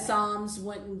wouldn't do the that. Psalms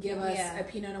wouldn't give us Yeah. a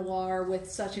Pinot Noir with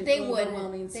such an They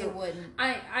overwhelming. wouldn't. They wouldn't.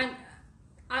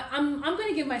 I'm going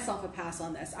to give myself a pass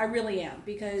on this. I really am,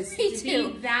 because Me to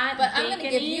too. be that But I'm going to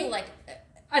give bacony, you like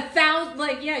 1,000.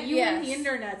 Like, yeah, you win the Yes.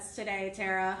 internets today,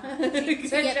 Tara. to Good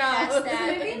get past job.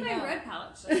 that. Maybe and my no. red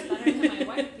palate's just better than my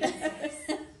white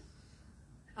pieces.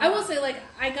 I will say, like,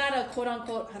 I got a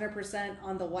quote-unquote 100%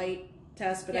 on the white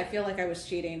test, but I Yeah. feel like I was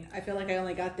cheating. I feel like I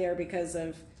only got there because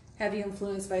of heavy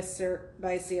influence by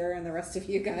Sierra and the rest of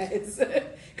you guys.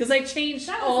 Because I changed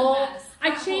That was a mess. I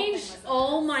That whole thing changed was a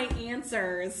all my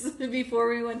answers before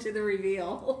we went to the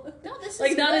reveal. No, this is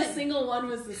Like, not good. a single one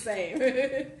was the same.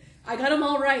 I got them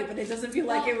all right, but it doesn't feel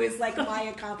like it was like my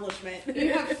accomplishment.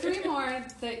 You have 3 more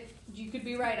that you could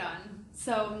be right on.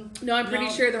 So No, I'm pretty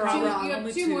No, sure they're all you wrong. have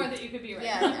Only 2 2. more that you could be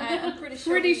right on. Yeah, I'm pretty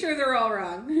sure. Pretty sure they're all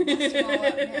wrong. List them all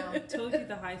up now. Told you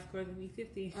the high score would be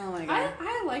 50. Oh my god.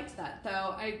 I liked that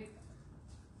though. I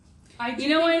do You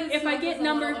know think what? this If I one get was a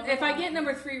little number overwhelming.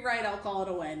 number 3 right, I'll call it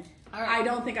a win. All right. I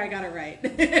don't think I got it right.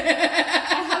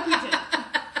 I hope you did.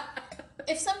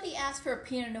 If somebody asked for a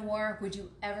Pinot Noir, would you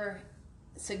ever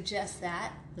suggest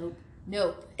that? Nope.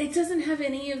 Nope. It doesn't have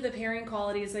any of the pairing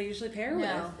qualities I usually pair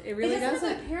No. with. It really it doesn't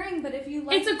doesn't. have a pairing, but if you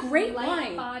like, It's a great light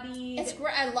wine. bodied. It's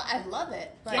great. I love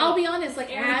it. But I'll be honest. Like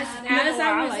as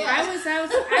I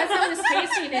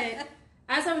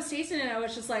was tasting it, I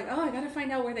was just like, oh, I gotta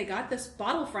find out where they got this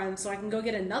bottle from so I can go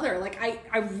get another. Like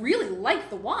I really like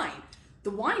the wine.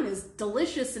 The wine is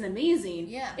delicious and amazing.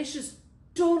 Yeah. It's just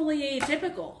totally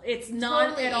atypical. It's not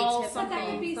Totally at all atypical. But that could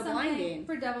something be for something blinding.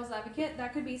 for devil's advocate.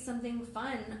 That could be something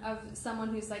fun of someone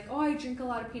who's like, oh, I drink a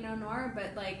lot of Pinot Noir,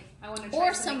 but like I want to try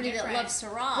or something somebody that different. loves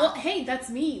Syrah. Well, hey, that's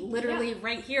me, literally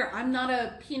right here. I'm not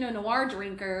a Pinot Noir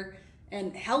drinker,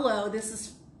 and hello, this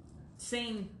is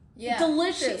Same. yeah.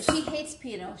 delicious. She hates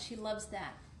Pinot. She loves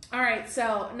that. All right,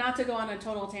 so not to go on a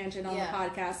total tangent on Yeah. the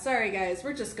podcast. Sorry, guys,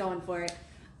 we're just going for it.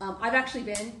 I've actually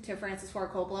been to Francis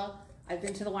Ford Coppola. I've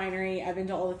been to the winery. I've been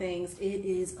to all the things. It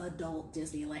is adult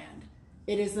Disneyland.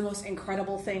 It is the most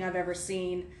incredible thing I've ever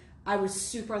seen. I was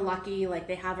super lucky. Like,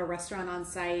 they have a restaurant on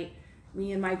site.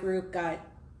 Me and my group got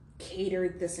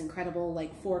catered this incredible,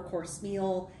 like, 4-course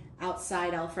meal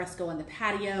outside al fresco on the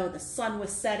patio. The sun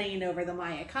was setting over the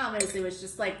Maya Comas. It was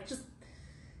just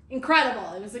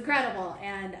incredible. It was incredible.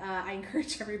 And I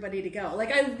encourage everybody to go.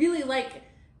 Like, I really like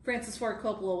Francis Ford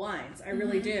Coppola wines. I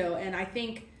really do. And I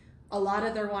think a lot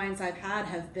of their wines I've had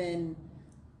have been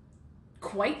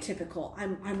quite typical.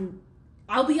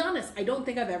 I'll be honest, I don't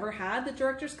think I've ever had the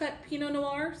director's cut Pinot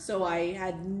Noir, so I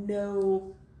had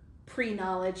no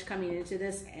pre-knowledge coming into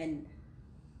this, and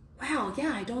wow,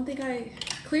 yeah, I don't think I'm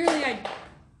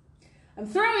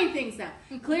throwing things now.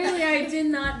 Clearly I did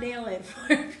not nail it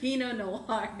for Pinot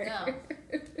Noir. No.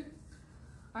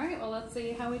 All right, well, let's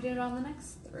see how we did on the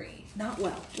next 3. Not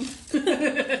well.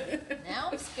 Now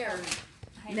I'm scared.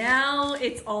 Now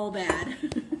it's all bad.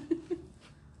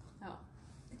 Oh,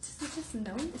 it's just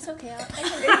no. It's okay.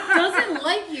 It doesn't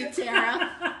like you, Tara.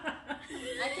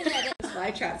 I can edit.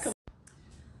 I tried.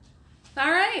 All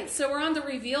right, so we're on the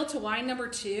reveal to wine number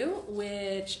 2,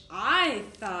 which I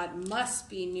thought must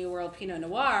be New World Pinot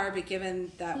Noir, but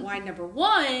given that wine number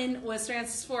 1 was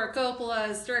Francis Ford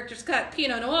Coppola's director's cut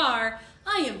Pinot Noir,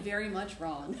 I am very much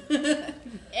wrong.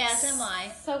 As am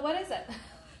I. So what is it?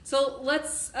 So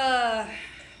let's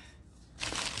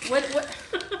what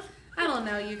I don't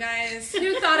know, you guys.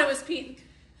 Who thought it was Pete?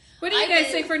 What do you I guys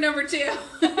did. say for number 2?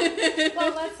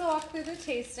 Well, let's walk through the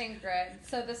tasting grid.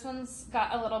 So this one's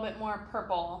got a little bit more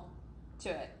purple to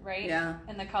it, right? Yeah.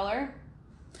 In the color.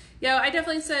 Yeah, I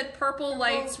definitely said purple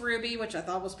lights ruby, which I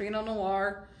thought was Pinot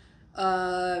Noir.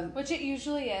 Which it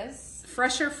usually is.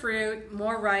 Fresher fruit,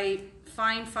 more ripe,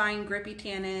 fine, grippy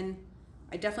tannin.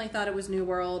 I definitely thought it was New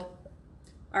World.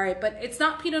 All right, but it's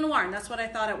not Pinot Noir, and that's what I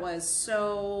thought it was.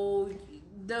 So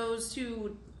those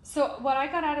two. So what I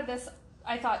got out of this,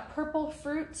 I thought purple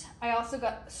fruit. I also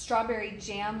got strawberry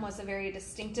jam was a very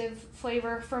distinctive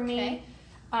flavor for me. Okay.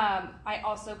 I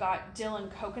also got dill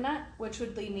and coconut, which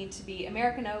would lead me to be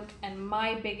American oak, and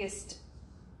my biggest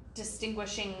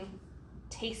distinguishing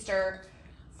taster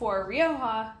for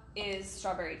Rioja is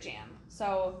strawberry jam.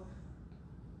 So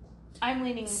I'm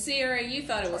leaning. Sierra, you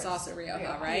thought it was towards also Rioja,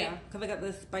 Rioja. right? Yeah, because I got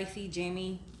the spicy,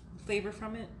 jammy flavor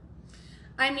from it.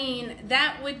 I mean,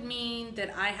 that would mean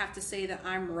that I have to say that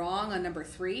I'm wrong on number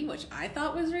 3, which I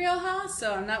thought was Rioja,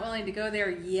 so I'm not willing to go there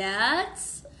yet.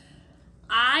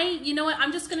 You know what,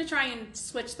 I'm just going to try and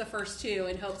switch the first 2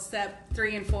 in hopes that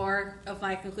 3 and 4 of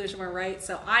my conclusion were right,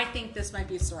 so I think this might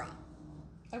be Syrah.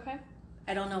 Okay.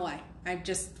 I don't know why. I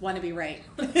just want to be right.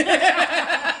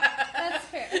 That's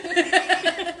fair.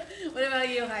 What about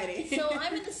you, Heidi? So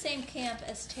I'm in the same camp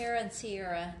as Tara and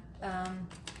Sierra.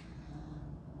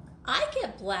 I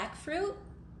get black fruit,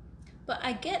 but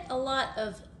I get a lot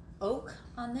of oak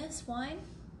on this wine.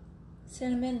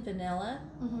 Cinnamon, vanilla.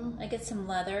 I get some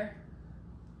leather.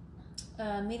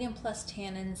 Medium plus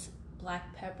tannins,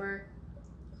 black pepper.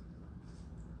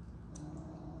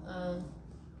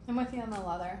 I'm with you on the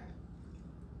leather.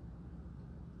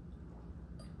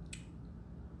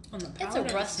 On the It's palate a or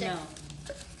the rustic- smell?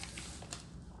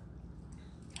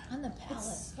 On the palate.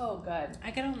 So good.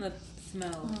 I get on the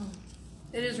smell.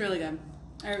 It is really good.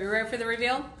 All right, we ready for the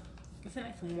reveal? It's a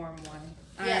nice warm wine.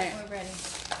 All Yeah, right. we're ready.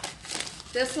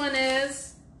 This one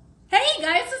is... Hey,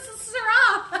 guys, this is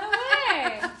Syrah! No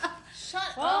way. Shut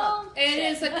Well, up. It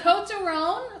is a Côte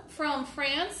d'Aron from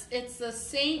France. It's the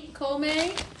Saint Come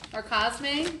or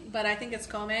Cosme, but I think it's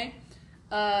Come.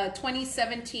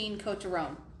 2017 Côte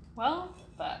d'Aron. Well,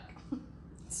 fuck.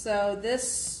 So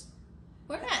this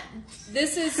We're not.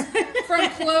 is from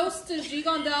close to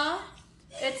Gigondas.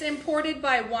 It's imported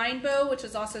by Winebow, which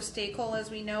is also Stacole as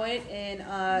we know it in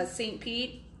St.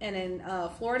 Pete and in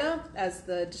Florida as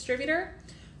the distributor.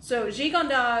 So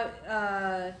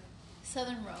Gigondas.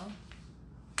 Southern Rhone.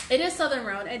 It is Southern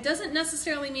Rhone. It doesn't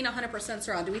necessarily mean 100%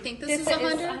 Syrah. Do we think this is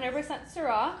 100? 100%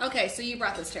 Syrah. Okay, so you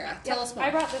brought this, Tara. Tell Yep, us more. I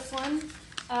brought this one.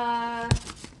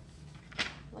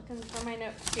 Looking for my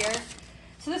notes here.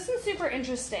 So this one's super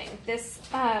interesting. This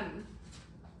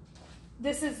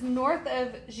is north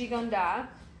of Gigondas.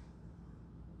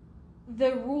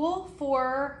 The rule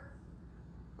for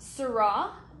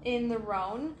Syrah in the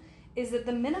Rhone is that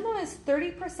the minimum is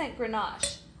 30%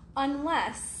 Grenache,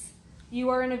 unless you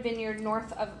are in a vineyard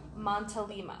north of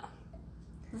Montelima.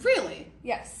 Really?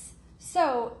 Yes.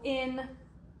 So in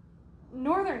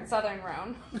northern Southern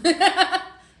Rhone,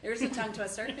 There's a tongue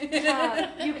twister.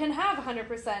 you can have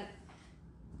 100%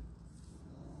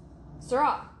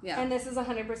 Syrah. Yeah. And this is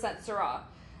 100% Syrah.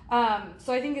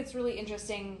 So I think it's really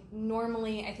interesting.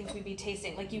 Normally, I think we'd be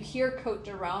tasting, like you hear Côte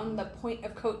d'Aron, the point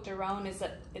of Côte d'Aron is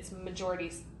that it's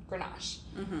majority Grenache.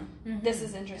 This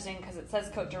is interesting because it says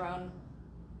Côte d'Aron,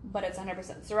 but it's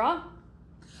 100% Syrah.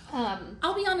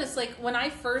 I'll be honest, like when I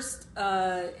first,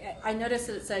 I noticed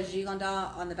that it says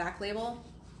Gigondas on the back label.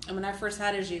 And when I first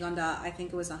had a Gigondas, I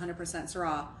think it was 100%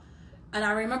 Syrah. And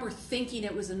I remember thinking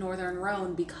it was a Northern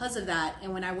Rhone because of that.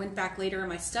 And when I went back later in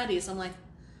my studies, I'm like,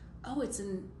 oh, it's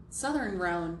in Southern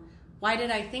Rhone. Why did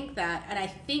I think that? And I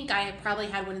think I probably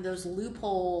had one of those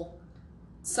loophole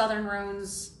Southern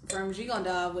Rhones from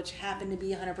Gigondas, which happened to be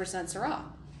 100% Syrah.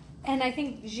 And I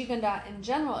think Gigondas in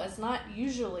general is not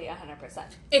usually 100%.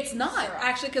 It's not, Syrah.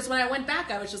 actually, because when I went back,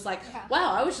 I was just like, Yeah.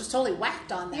 wow, I was just totally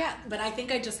whacked on that. Yeah. But I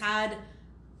think I just had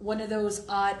one of those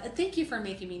odd... Thank you for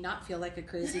making me not feel like a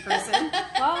crazy person.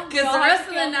 Well, Because don't the rest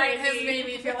of feel the night has crazy. made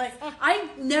me feel like I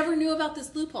never knew about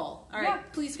this loophole. All right, Yeah.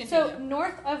 please continue. So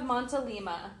north of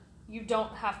Montelima, you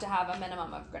don't have to have a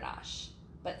minimum of Grenache.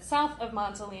 But south of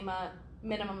Montelima,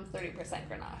 minimum 30%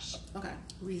 Grenache. okay.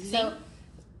 Reasoning? So,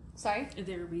 sorry? Is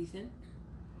there a reason?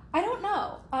 I don't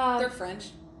know. They're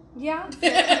French. Yeah. they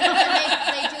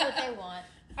do what they want.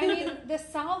 I mean, the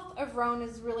south of Rhone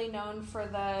is really known for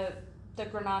the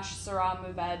Grenache Syrah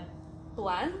Mourvèdre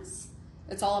blends.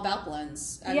 It's all about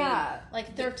blends. I Yeah.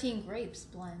 Like 13 grapes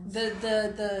blends. mean,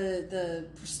 the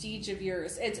prestige of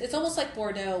yours. It's almost like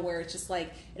Bordeaux, where it's just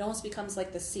like it almost becomes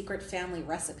like the secret family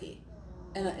recipe,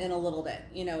 in a little bit.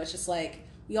 You know, it's just like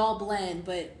we all blend,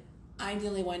 but I'm the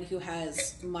only one who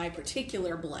has my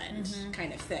particular blend,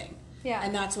 kind of thing. Yeah.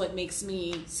 And that's what makes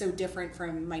me so different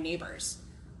from my neighbors.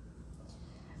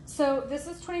 So this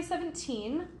is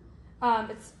 2017.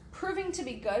 It's proving to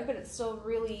be good, but it's still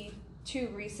really too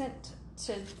recent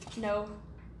to know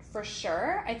for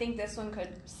sure. I think this one could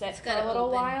sit for gotta a little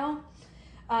open.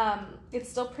 while. It's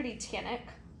still pretty tannic.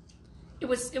 It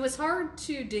was hard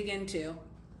to dig into,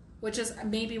 which is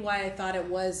maybe why I thought it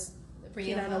was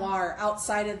Pinot Rioja. Noir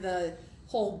outside of the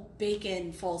whole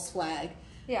bacon false flag.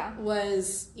 Yeah.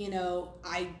 Was,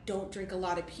 I don't drink a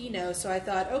lot of Pinot, so I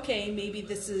thought, okay, maybe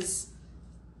this is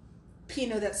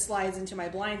Pinot that slides into my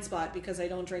blind spot because I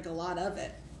don't drink a lot of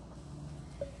it.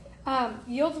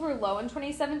 Yields were low in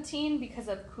 2017 because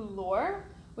of couleur,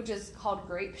 which is called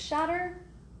grape shatter,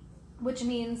 which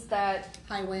means that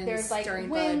High winds there's like during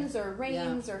winds bud. or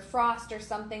rains or frost or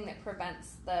something that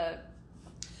prevents the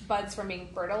buds from being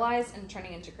fertilized and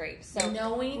turning into grapes. So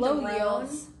Knowing low the roan,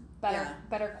 yields,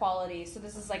 better quality. So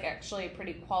this is like actually a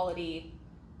pretty quality.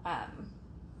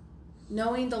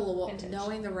 Knowing the Vintage.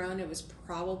 knowing the roan, it was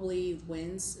probably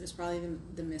winds. It was probably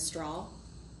the Mistral,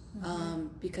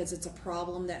 because it's a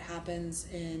problem that happens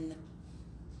in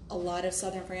a lot of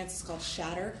southern France. It's called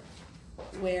shatter,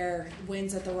 where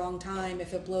winds at the wrong time.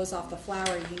 If it blows off the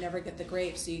flower, you never get the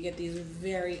grapes. So you get these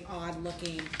very odd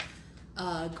looking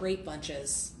grape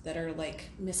bunches that are like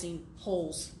missing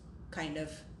holes, kind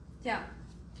of. Yeah.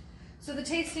 So the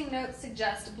tasting notes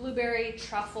suggest blueberry,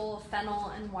 truffle, fennel,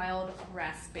 and wild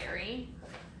raspberry.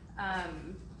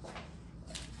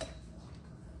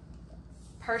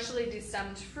 Partially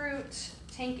destemmed fruit,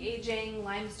 tank aging,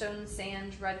 limestone,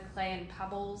 sand, red clay, and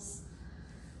pebbles.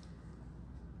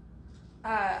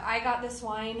 I got this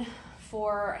wine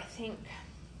for I think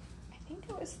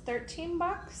it was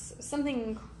 $13, something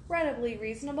incredibly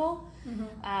reasonable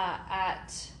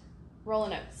at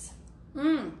Rollin' Oats.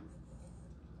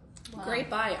 Wow. Great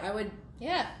buy. I would,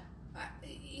 Yeah.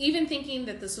 even thinking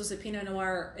that this was a Pinot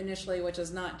Noir initially, which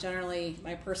is not generally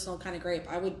my personal kind of grape.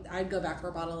 I'd go back for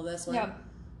a bottle of this one. Yeah,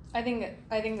 I think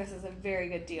this is a very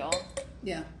good deal.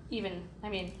 Yeah. Even, I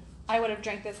mean, I would have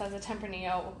drank this as a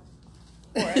Tempranillo.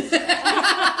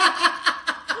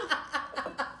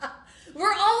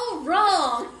 We're all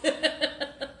wrong.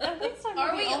 At least I'm Are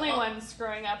not we the only all- one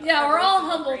screwing up. Yeah, we're every all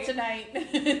single humble grape.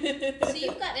 tonight. So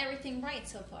you've got everything right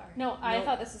so far. No, I Nope.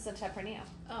 thought this was a Tempranillo.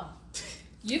 Oh.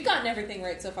 You've gotten everything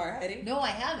right so far, Heidi. No, I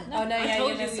haven't. Oh no, I yeah,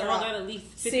 told you you missed we a all lot. got at least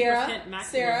 50% Sarah,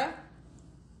 maximum.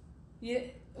 you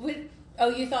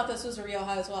thought this was a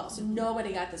Rioja as well, so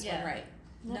nobody got this Yeah. one right.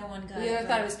 No one got We it. either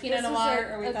thought it was Pinot This was Noir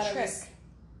a- or we a thought it trick. was.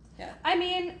 Yeah. I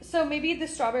mean, so maybe the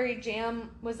strawberry jam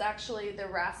was actually the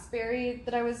raspberry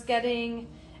that I was getting,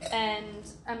 and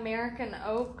American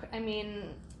oak. I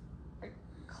mean, we're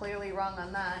clearly wrong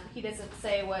on that. He doesn't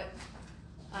say what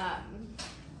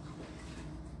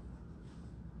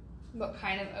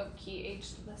kind of oak he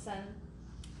aged this in.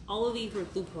 All of these were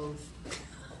loopholes.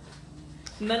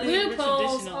 None of these were Loopholes,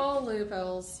 traditional. all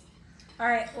loopholes. All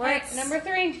right, All right, what's number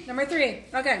 3. number 3?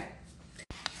 Okay.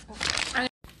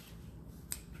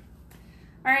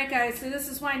 All right, guys. So this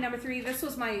is wine number 3. This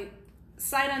was my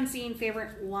sight unseen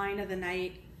favorite wine of the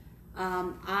night.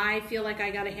 I feel like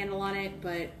I got a handle on it,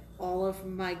 but all of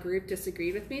my group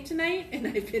disagreed with me tonight, and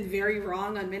I've been very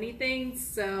wrong on many things.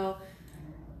 So,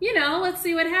 let's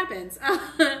see what happens.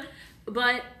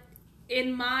 But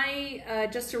in my,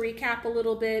 just to recap a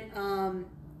little bit,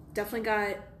 definitely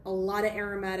got a lot of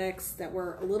aromatics that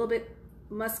were a little bit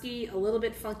musky, a little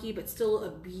bit funky, but still a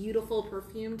beautiful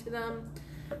perfume to them.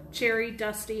 Cherry,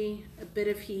 dusty, a bit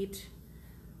of heat.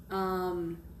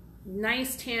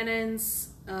 Nice tannins,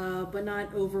 but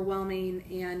not overwhelming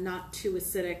and not too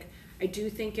acidic. I do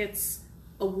think it's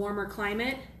a warmer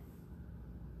climate.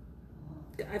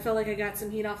 I felt like I got some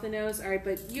heat off the nose. All right,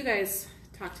 but you guys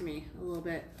talk to me a little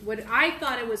bit. What I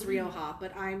thought it was Rioja,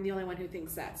 but I'm the only one who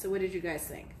thinks that. So what did you guys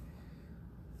think?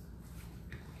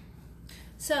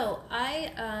 So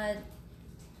I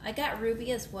got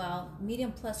ruby as well,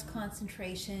 medium plus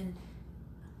concentration.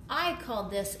 I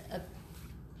called this a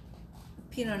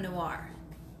Pinot Noir.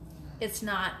 It's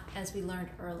not, as we learned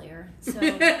earlier. So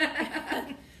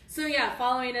So yeah,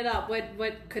 following it up,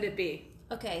 what could it be?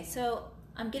 okay, so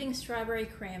I'm getting strawberry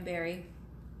cranberry.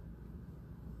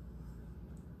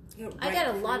 I got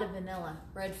a lot of vanilla,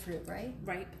 red fruit, right?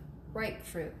 Ripe. Ripe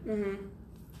fruit. Mm-hmm.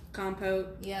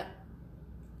 Compote. Yep.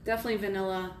 Definitely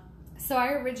vanilla. So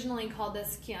I originally called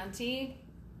this Chianti.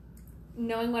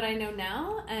 Knowing what I know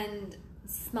now and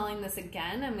smelling this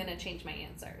again, I'm going to change my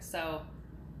answer. So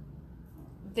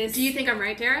this... Do you think I'm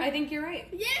right, Tara? I think you're right,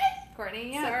 Yeah.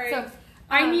 Courtney. Yeah. Sorry. So,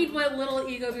 I need what little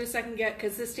ego boost I can get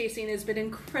because this tasting has been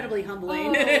incredibly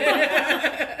humbling.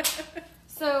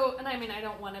 So, and I mean, I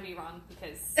don't want to be wrong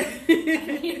because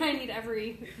I need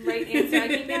every right answer I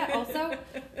can get also.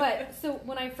 But so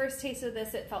when I first tasted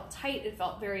this, it felt tight. It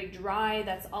felt very dry.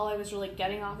 That's all I was really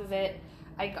getting off of it.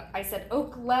 I said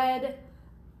oak lead.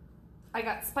 I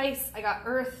got spice. I got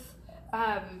earth.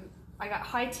 I got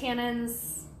high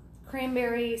tannins,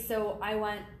 cranberry. So I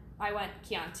went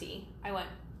Chianti. I went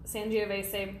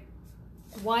Sangiovese.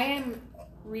 Why I'm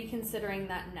reconsidering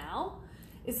that now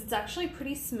is it's actually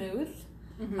pretty smooth.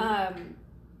 Mm-hmm.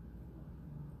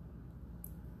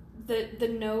 The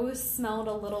nose smelled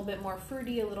a little bit more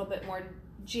fruity, a little bit more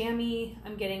jammy.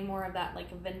 I'm getting more of that like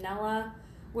vanilla,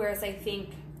 whereas I think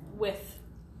with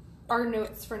our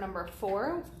notes for number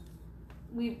 4,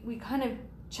 we kind of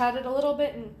chatted a little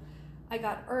bit, and I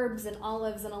got herbs and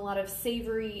olives and a lot of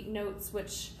savory notes,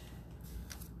 which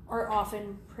are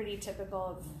often pretty typical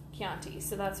of Chianti.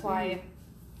 So that's why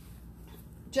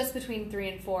just between 3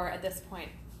 and 4 at this point,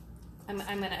 I'm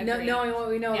going to agree. Knowing what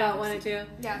we know about 1 and 2.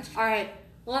 Yeah. All right.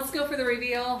 Well, let's go for the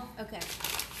reveal. Okay.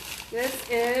 This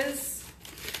is...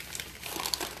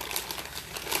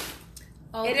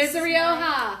 Oh, it this is a mine.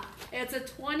 Rioja. It's a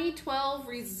 2012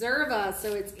 Reserva,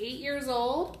 so it's 8 years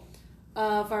old.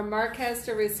 From Marquez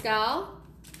de Riscal.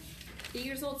 8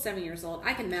 years old, 7 years old.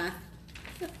 I can math.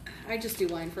 I just do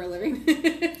wine for a living.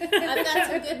 I've got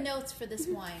some good notes for this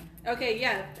wine. Okay,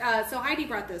 yeah. So Heidi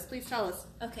brought this. Please tell us.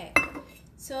 Okay.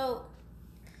 So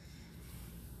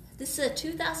this is a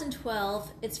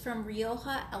 2012. It's from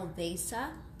Rioja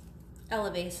Alavesa.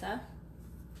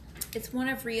 It's one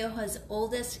of Rioja's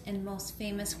oldest and most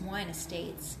famous wine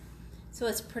estates. So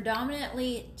it's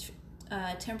predominantly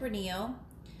Tempranillo.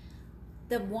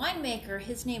 The winemaker,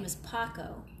 his name is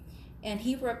Paco, and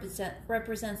he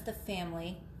represents the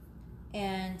family.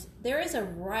 And there is a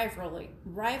rivalry.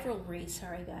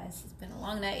 Sorry, guys, it's been a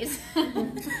long night.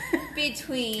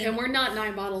 Between, and we're not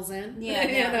 9 bottles in. Yeah,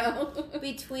 you no. know.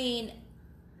 Between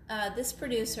this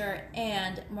producer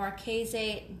and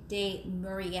Marchese de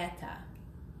Murrieta.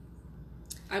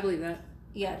 I believe that.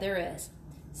 Yeah, there is.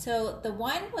 So the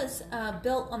wine was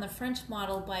built on the French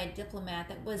model by a diplomat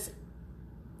that was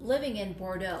living in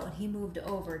Bordeaux, and he moved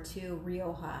over to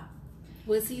Rioja.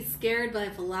 Was he scared by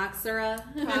phylloxera?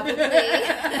 Probably.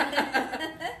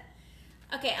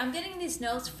 Okay, I'm getting these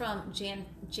notes from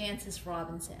Jancis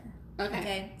Robinson.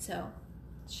 Okay, so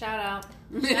Shout out.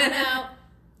 shout out.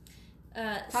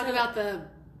 Talk So- about the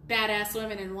badass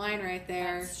women in wine right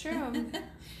there. It's true.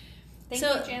 Thank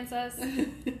So- you,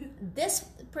 Jancis. This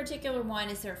particular wine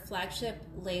is their flagship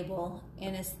label,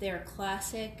 and it's their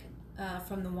classic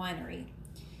from the winery.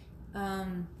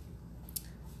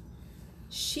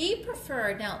 She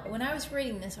preferred, now when I was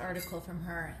reading this article from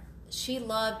her, she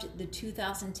loved the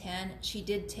 2010. She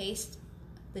did taste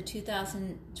the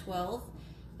 2012,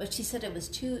 but she said it was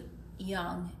too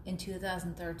young in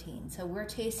 2013. So we're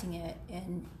tasting it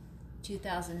in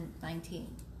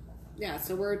 2019. Yeah,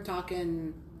 so we're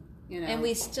talking, you know. And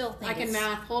we still think I can it's-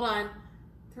 math. Hold on.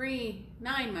 9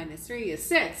 minus 3 is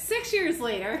 6. 6 years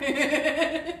later.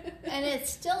 And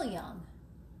it's still young.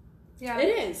 Yeah. It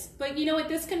is. But you know what?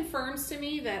 This confirms to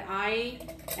me that I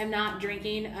am not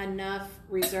drinking enough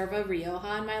Reserva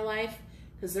Rioja in my life,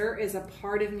 because there is a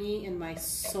part of me in my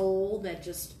soul that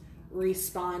just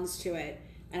responds to it,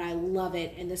 and I love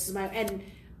it. And this is and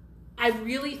I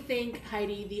really think,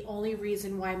 Heidi, the only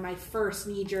reason why my first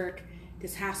knee jerk,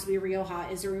 this has to be Rioja,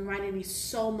 is it reminded me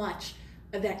so much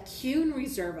of that Kuhn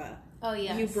Reserva Oh,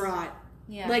 yes. you brought.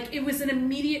 Yeah. Like, it was an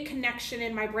immediate connection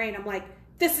in my brain. I'm like,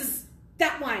 this is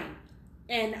that wine.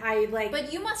 And I like...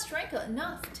 But you must drink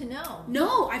enough to know.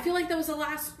 No, I feel like that was the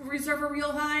last Reserva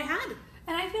Rioja I had.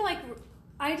 And I feel like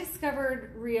I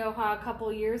discovered Rioja a couple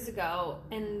years ago,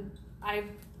 and I've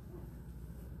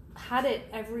had it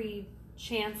every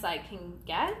chance I can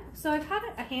get. So I've had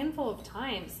it a handful of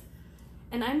times,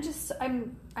 and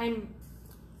I'm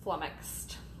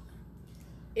flummoxed.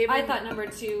 I thought number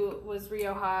 2 was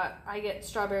Rioja. I get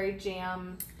strawberry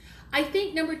jam. I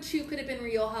think number 2 could have been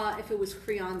Rioja if it was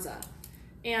Crianza.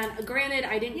 And granted,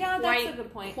 I didn't that's a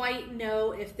good point. quite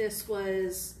know if this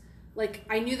was... Like,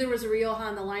 I knew there was a Rioja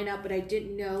in the lineup, but I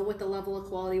didn't know what the level of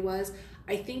quality was.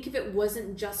 I think if it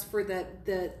wasn't just for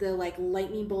the like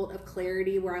lightning bolt of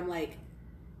clarity where I'm like,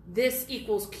 this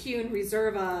equals Kuhn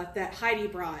Reserva that Heidi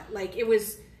brought. Like, it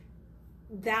was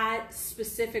that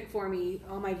specific for me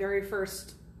on my very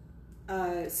first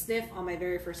sniff, on my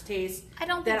very first taste. I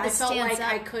don't that think I this felt stands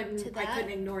like I up couldn't to that. I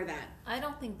couldn't ignore that. I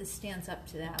don't think this stands up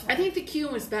to that. I think the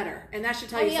Kuhn was better, and that should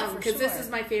tell Oh, you yeah, something, for because this sure. is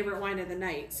my favorite wine of the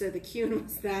night. So the Kuhn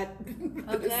was that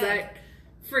was Okay. that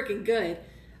freaking good.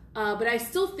 But I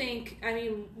still think, I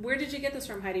mean, where did you get this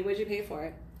from, Heidi? What did you pay for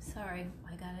it? Sorry,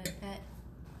 I got it at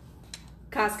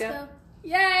Costco.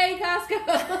 Yay,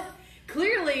 Costco!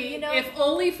 Clearly, You know- if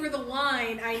only for the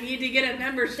wine, I need to get a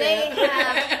membership. They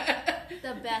have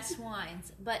the best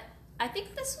wines, but I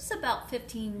think this was about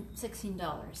 $15,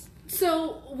 $16.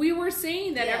 So we were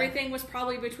saying that Yeah. everything was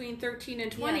probably between 13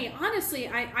 and 20. Yeah. Honestly,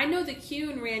 I know the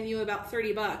Kuhn ran you about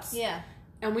 $30. Yeah.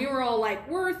 And we were all like,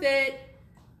 worth it.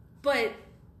 But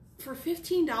for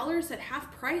 $15 at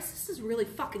half price, this is really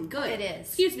fucking good. It is.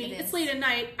 Excuse me, It it's is. late at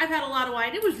night. I've had a lot of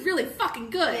wine. It was really fucking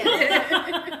good.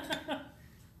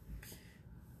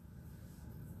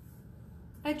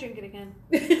 I'd drink it again.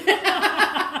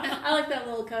 I like that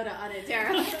little coda on it,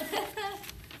 Tara.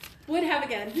 Would have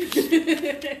again.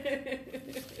 It's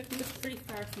pretty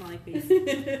far smiley face.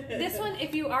 This one,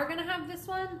 if you are gonna have this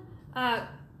one,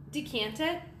 decant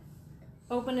it.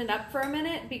 Open it up for a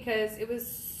minute because it was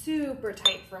super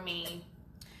tight for me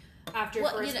after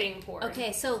first being poured.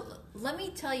 Okay, so let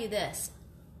me tell you this.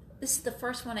 This is the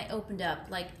first one I opened up.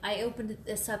 Like, I opened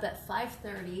this up at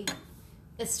 5:30.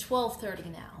 It's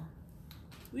 12:30 now.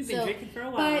 We've been drinking for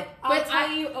a while. But I'll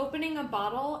tell you, opening a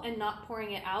bottle and not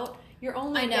pouring it out, you're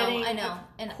only getting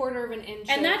a quarter of an inch.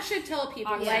 And that should tell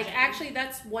people, oxygen. like, actually,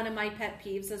 that's one of my pet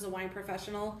peeves as a wine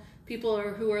professional. People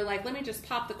who are like, let me just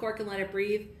pop the cork and let it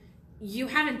breathe. You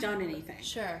haven't done anything.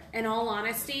 Sure. In all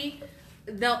honesty,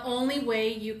 the only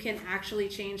way you can actually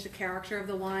change the character of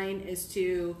the wine is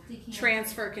to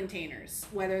transfer containers,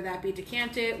 whether that be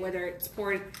decanted, whether it's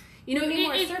poured. You know, need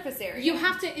more surface area. You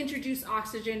have to introduce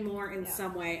oxygen more in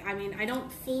some way. I mean, I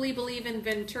don't fully believe in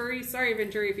Venturi. Sorry,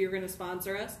 Venturi, if you're going to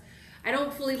sponsor us. I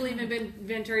don't fully believe in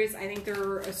Venturis. I think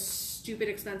they're a stupid,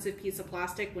 expensive piece of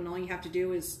plastic when all you have to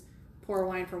do is pour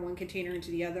wine from one container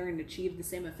into the other and achieve the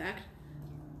same effect.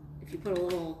 If you put a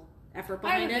little effort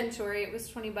behind it. I have a Venturi. It was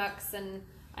 $20 and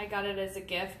I got it as a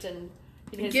gift. And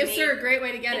gifts are a great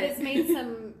way to get it. It has made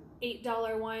some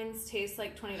 $8 wines taste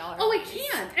like $20 Oh, wines.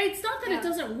 it can. It's not that it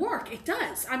doesn't work. It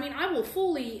does. I mean, I will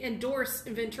fully endorse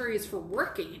Venturis for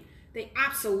working. They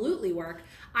absolutely work.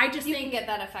 I just think you can get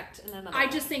that effect in another. I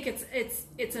just think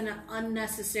it's an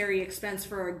unnecessary expense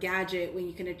for a gadget when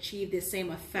you can achieve the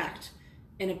same effect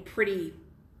in a pretty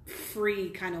free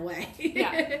kind of way.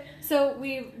 Yeah. So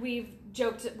we've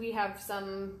joked that we have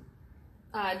some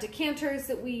decanters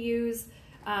that we use.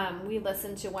 We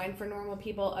listen to Wine for Normal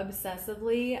People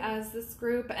obsessively as this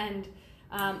group, and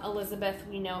Elizabeth,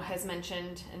 we know, has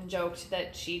mentioned and joked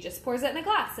that she just pours it in a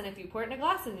glass, and if you pour it in a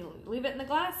glass and you leave it in the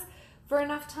glass for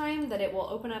enough time, that it will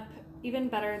open up even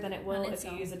better than it will if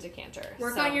you use a decanter.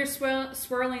 Work on your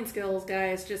swirling skills,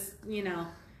 guys. Just,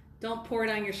 don't pour it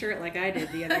on your shirt like I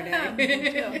did the other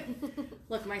day.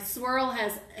 Look, my swirl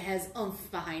has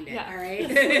oomph behind it, all right?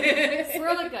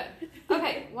 Swirl it good.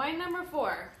 Okay, wine number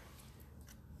 4.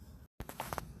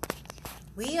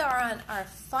 We are on our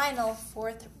final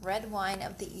 4th red wine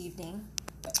of the evening.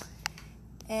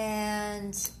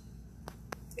 And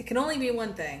it can only be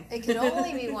one thing. It can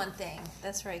only be one thing.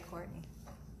 That's right, Courtney.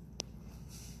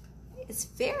 It's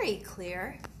very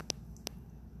clear.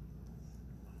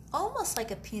 Almost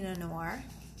like a Pinot Noir,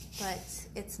 but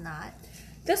it's not.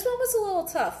 This one was a little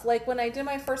tough. Like, when I did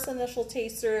my first initial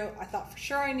taste through, I thought for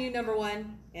sure I knew number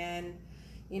 1. And,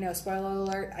 spoiler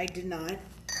alert, I did not.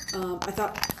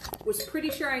 Was pretty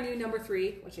sure I knew number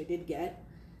 3, which I did get.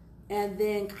 And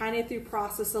then kind of through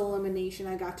process elimination,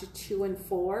 I got to 2 and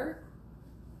 4.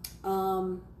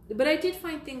 But I did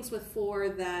find things with 4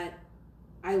 that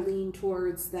I leaned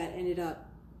towards that ended up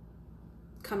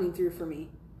coming through for me.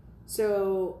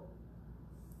 So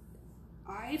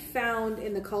I found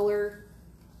in the color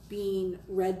being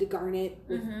red to garnet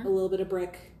with a little bit of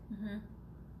brick. Mm-hmm.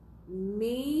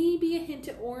 Maybe a hint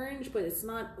of orange, but it's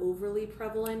not overly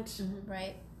prevalent. Mm-hmm.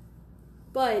 Right.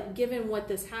 But given what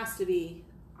this has to be,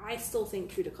 I still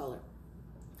think true to color.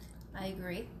 I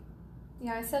agree.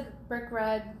 Yeah, I said brick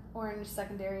red, orange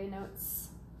secondary notes.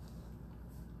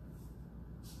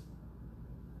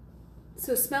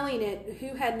 So smelling it,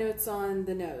 who had notes on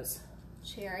the nose?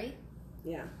 Cherry.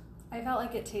 Yeah. I felt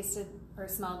like it tasted or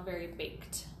smelled very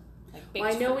baked. Like baked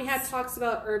I know fruits. we had talks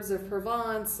about herbs of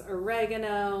Provence,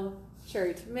 oregano,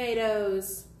 cherry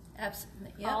tomatoes.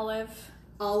 Absolutely. Yep.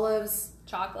 Olives.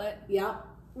 Chocolate. Yep.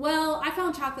 Well, I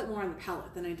found chocolate more on the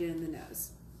palate than I did in the nose.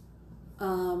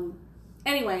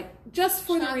 Anyway, just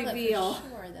for chocolate the reveal. For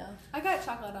sure, though. I got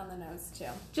chocolate on the nose, too.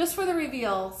 Just for the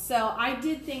reveal. So I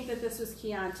did think that this was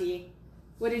Chianti.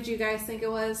 What did you guys think it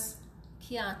was?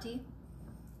 Chianti.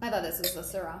 I thought this was the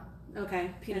Syrah.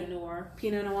 Okay. Pinot Noir.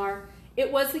 Pinot Noir. It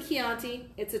was the Chianti.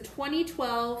 It's a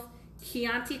 2012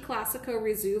 Chianti Classico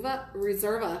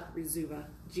Reserva.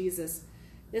 Jesus.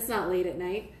 It's not late at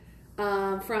night.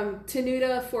 From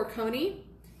Tenuta Forconi.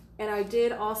 And I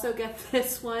did also get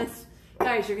this one.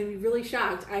 Guys, you're going to be really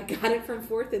shocked. I got it from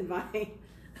 4th and Vine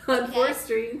on 4th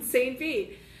Street in St.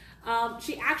 Pete.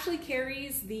 She actually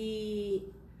carries the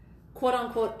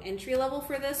quote-unquote entry level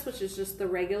for this, which is just the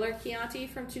regular Chianti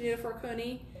from Tenuta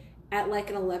Forconi at like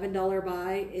an $11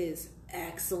 buy is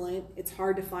excellent. It's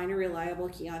hard to find a reliable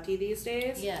Chianti these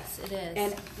days. Yes, it is.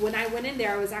 And when I went in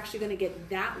there, I was actually going to get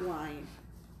that wine.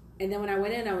 And then when I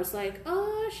went in, I was like,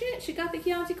 oh shit, she got the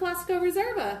Chianti Classico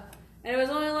Reserva. And it was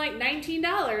only like $19.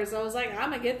 I was like, I'm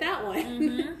going to get that one.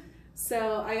 Mm-hmm.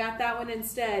 So I got that one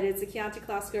instead. It's a Chianti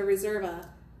Classico Reserva.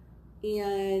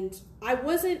 And I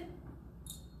wasn't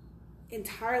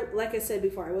like I said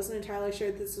before, I wasn't entirely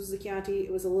sure that this was the Chianti.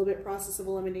 It was a little bit process of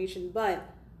elimination, but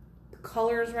the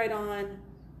color is right on.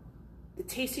 The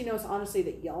tasty notes, honestly,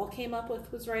 that y'all came up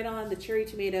with was right on. The cherry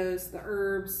tomatoes, the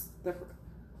herbs,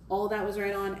 all that was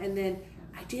right on. And then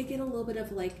I did get a little bit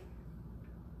of like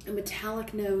a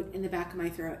metallic note in the back of my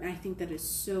throat, and I think that is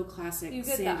so classic. You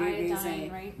get the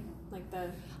iodine, right? Like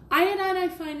the iodine, I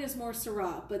find is more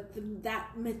Syrah, but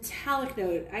that metallic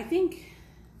note, I think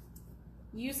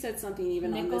you said something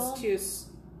even nickel on this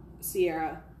too,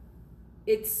 Sierra.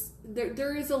 It's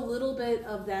there is a little bit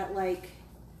of that, like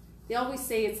they always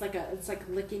say it's like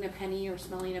licking a penny or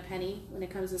smelling a penny when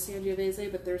it comes to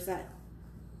Sangiovese, but there's that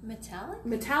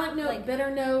metallic note, like bitter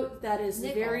note that is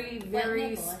nickel.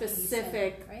 very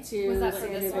specific said, right? To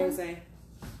Sangiovese.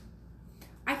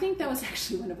 I think that was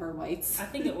actually one of our whites. I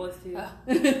think it was too.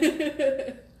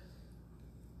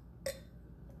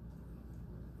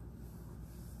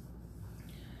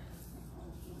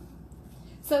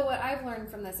 So what I've learned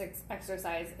from this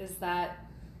exercise is that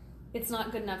it's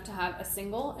not good enough to have a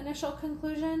single initial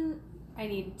conclusion. I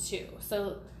need two.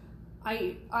 So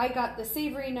I got the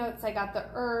savory notes, I got the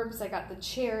herbs, I got the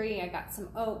cherry, I got some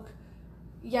oak.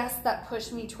 Yes, that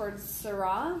pushed me towards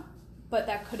Syrah, but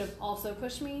that could have also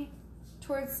pushed me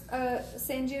towards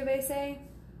Sangiovese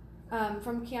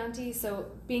from Chianti. So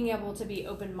being able to be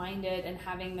open-minded and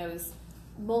having those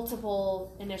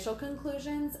multiple initial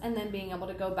conclusions, and then being able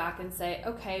to go back and say,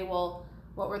 okay, well,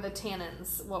 what were the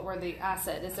tannins? What were the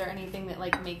acid? Is there anything that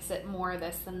like makes it more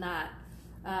this than that?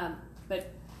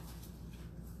 But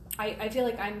I feel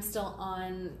like I'm still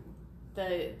on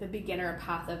the beginner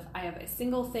path of I have a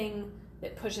single thing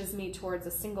that pushes me towards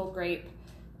a single grape,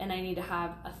 and I need to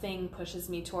have a thing pushes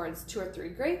me towards 2 or 3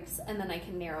 grapes, and then I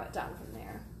can narrow it down from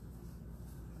there.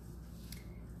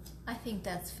 I think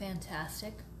that's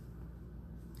fantastic.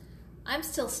 I'm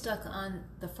still stuck on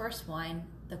the first wine,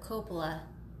 the Coppola,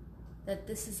 that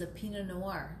this is a Pinot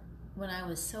Noir. When I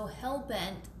was so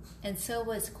hell-bent, and so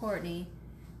was Courtney,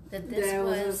 that this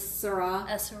was Syrah.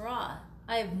 A Syrah.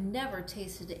 I have never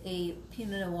tasted a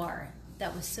Pinot Noir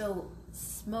that was so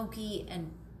smoky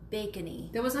and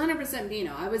bacony. That was 100%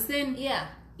 Pinot. I was then... Yeah.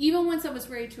 Even once I was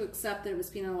ready to accept that it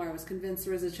was Pinot Noir, I was convinced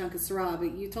there was a chunk of Syrah,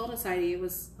 but you told us, Heidi, it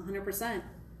was 100%.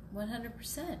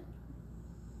 100%.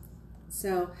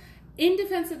 So, in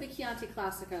defense of the Chianti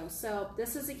Classico, so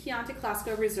this is a Chianti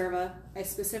Classico Reserva. I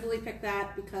specifically picked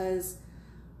that because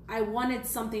I wanted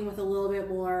something with a little bit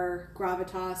more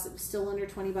gravitas. It was still under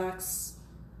 $20.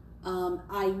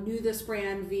 I knew this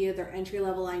brand via their entry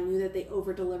level. I knew that they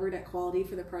over-delivered at quality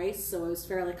for the price, so I was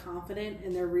fairly confident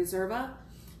in their Reserva.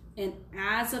 And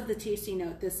as of the tasting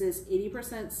note, this is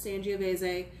 80%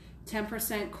 Sangiovese,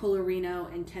 10%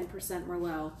 Colorino, and 10%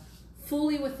 Merlot.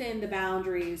 Fully within the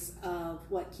boundaries of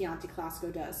what Chianti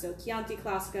Classico does. So Chianti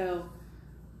Classico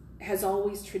has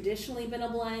always traditionally been a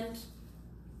blend.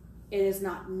 It is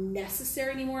not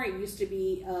necessary anymore. It used to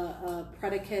be a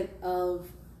predicate of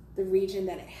the region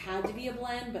that it had to be a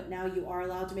blend, but now you are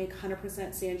allowed to make 100%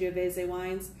 Sangiovese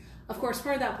wines. Of course,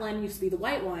 part of that blend used to be the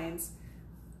white wines,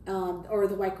 or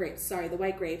the white grapes, the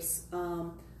white grapes.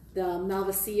 The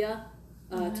Malvasia,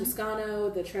 Toscano,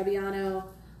 the Trebbiano.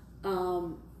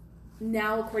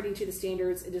 Now, according to the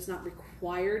standards, it is not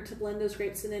required to blend those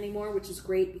grapes in anymore, which is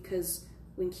great because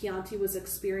when Chianti was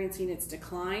experiencing its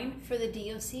decline... For the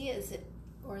DOC, is it,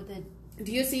 or the...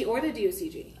 DOC or the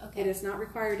DOCG. Okay. It is not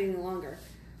required any longer.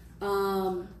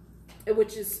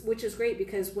 Which is great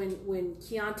because when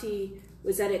Chianti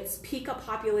was at its peak of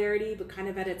popularity but kind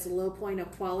of at its low point of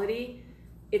quality,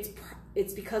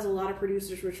 it's because a lot of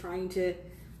producers were trying to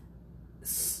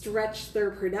stretch their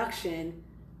production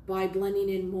by blending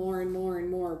in more and more and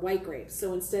more white grapes.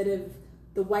 So instead of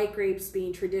the white grapes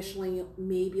being traditionally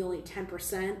maybe only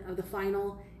 10% of the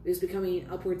final, it was becoming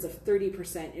upwards of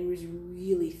 30% and was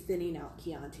really thinning out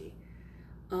Chianti.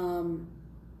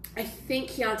 I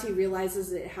think Chianti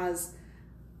realizes it has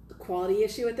a quality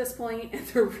issue at this point, and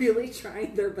they're really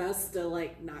trying their best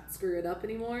to not screw it up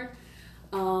anymore.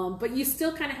 But you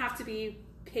still kind of have to be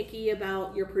picky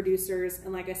about your producers.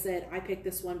 And like I said, I picked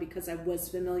this one because I was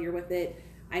familiar with it.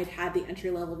 I had had the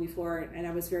entry level before, and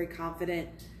I was very confident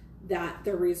that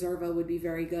the Reserva would be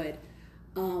very good.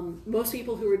 Most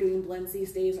people who are doing blends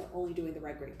these days are only doing the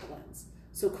red grape blends.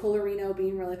 So Colorino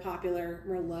being really popular,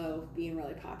 Merlot being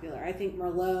really popular. I think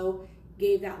Merlot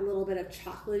gave that little bit of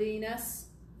chocolatiness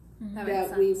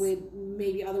that we would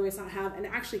maybe otherwise not have. And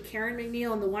actually, Karen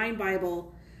McNeil in the Wine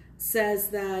Bible says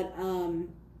that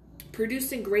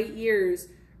produced in great years,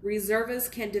 Reservas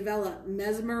can develop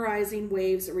mesmerizing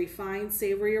waves of refined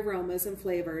savory aromas and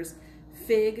flavors,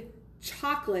 fig,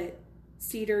 chocolate,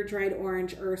 cedar, dried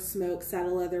orange, earth smoke,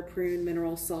 saddle leather, prune,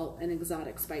 mineral salt, and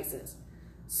exotic spices.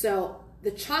 So the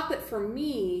chocolate for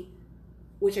me,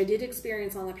 which I did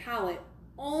experience on the palate,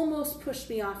 almost pushed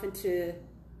me off into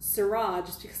Syrah,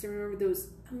 just because I remember those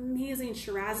amazing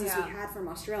Shirazes we had from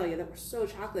Australia that were so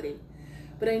chocolatey.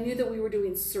 But I knew that we were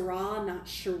doing Syrah, not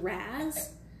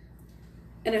Shiraz.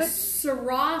 And a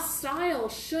Syrah style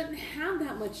shouldn't have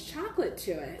that much chocolate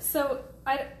to it. So,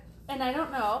 I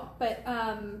don't know, but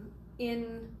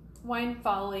in Wine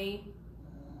Folly,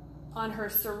 on her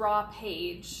Syrah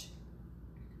page,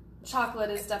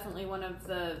 chocolate is definitely one of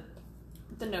the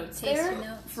notes Tasty there.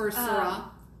 notes. For Syrah.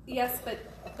 Yes, but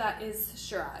that is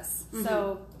Shiraz.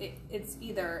 So it's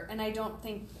either. And I don't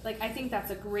think, I think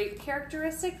that's a great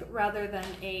characteristic rather than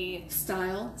a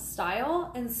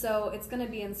style. And so it's going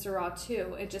to be in Syrah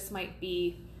too. It just might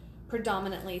be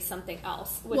predominantly something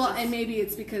else. And maybe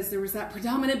it's because there was that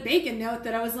predominant bacon note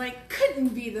that I was like,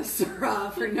 couldn't be the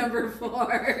Syrah for number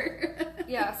 4.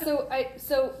 Yeah,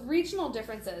 so regional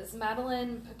differences.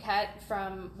 Madeline Paquette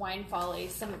from Wine Folly,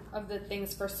 some of the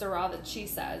things for Syrah that she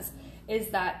says is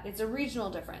that it's a regional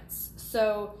difference.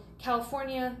 So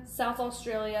California, South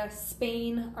Australia,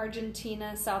 Spain,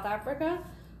 Argentina, South Africa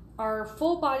are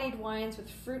full-bodied wines with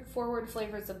fruit-forward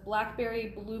flavors of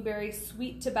blackberry, blueberry,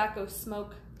 sweet tobacco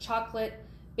smoke, chocolate,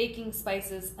 baking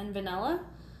spices, and vanilla.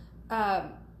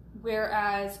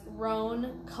 Whereas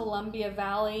Rhone, Columbia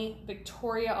Valley,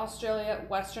 Victoria, Australia,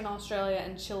 Western Australia,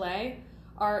 and Chile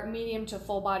are medium to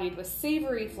full-bodied with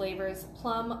savory flavors,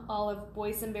 plum, olive,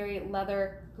 boysenberry,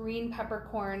 leather, green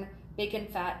peppercorn, bacon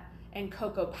fat, and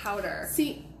cocoa powder.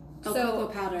 Cocoa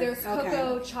powder. There's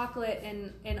cocoa, chocolate,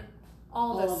 in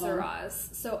all the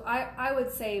Syrahs. So I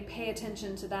would say pay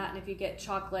attention to that, and if you get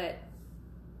chocolate...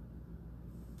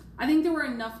 I think there were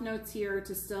enough notes here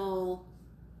to still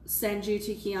send you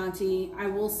to Chianti. I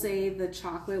will say the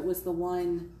chocolate was the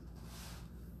one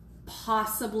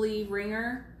possibly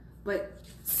ringer, but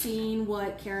seeing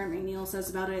what Karen McNeil says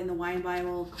about it in the Wine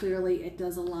Bible, clearly it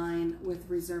does align with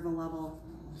Reserva level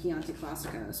Chianti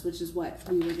Classicos, which is what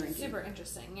we were drinking. Super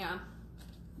interesting, yeah.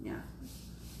 Yeah.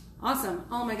 Awesome.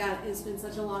 Oh my God, it's been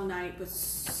such a long night, but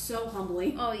so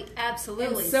humbling. Oh,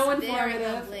 absolutely. And so It's very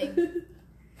informative. humbling.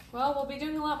 Well, we'll be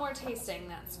doing a lot more tasting,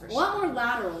 that's for A sure. lot more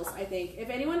laterals, I think. If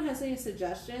anyone has any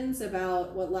suggestions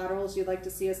about what laterals you'd like to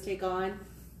see us take on,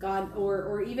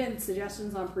 or even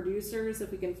suggestions on producers, if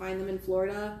we can find them in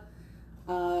Florida.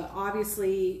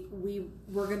 Obviously,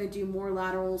 we're going to do more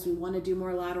laterals. We want to do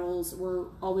more laterals. We're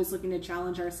always looking to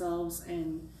challenge ourselves,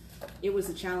 and it was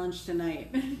a challenge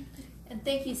tonight. And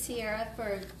thank you, Sierra,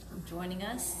 for joining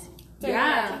us.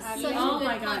 Yeah. Such Oh a good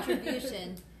my God.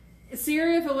 contribution.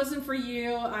 Siri, if it wasn't for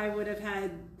you, I would have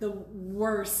had the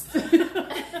worst,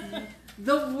 batting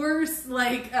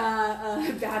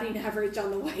average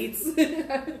on the whites.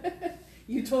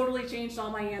 You totally changed all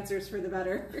my answers for the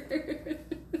better.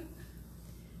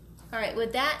 All right,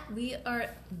 with that, we are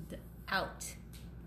out.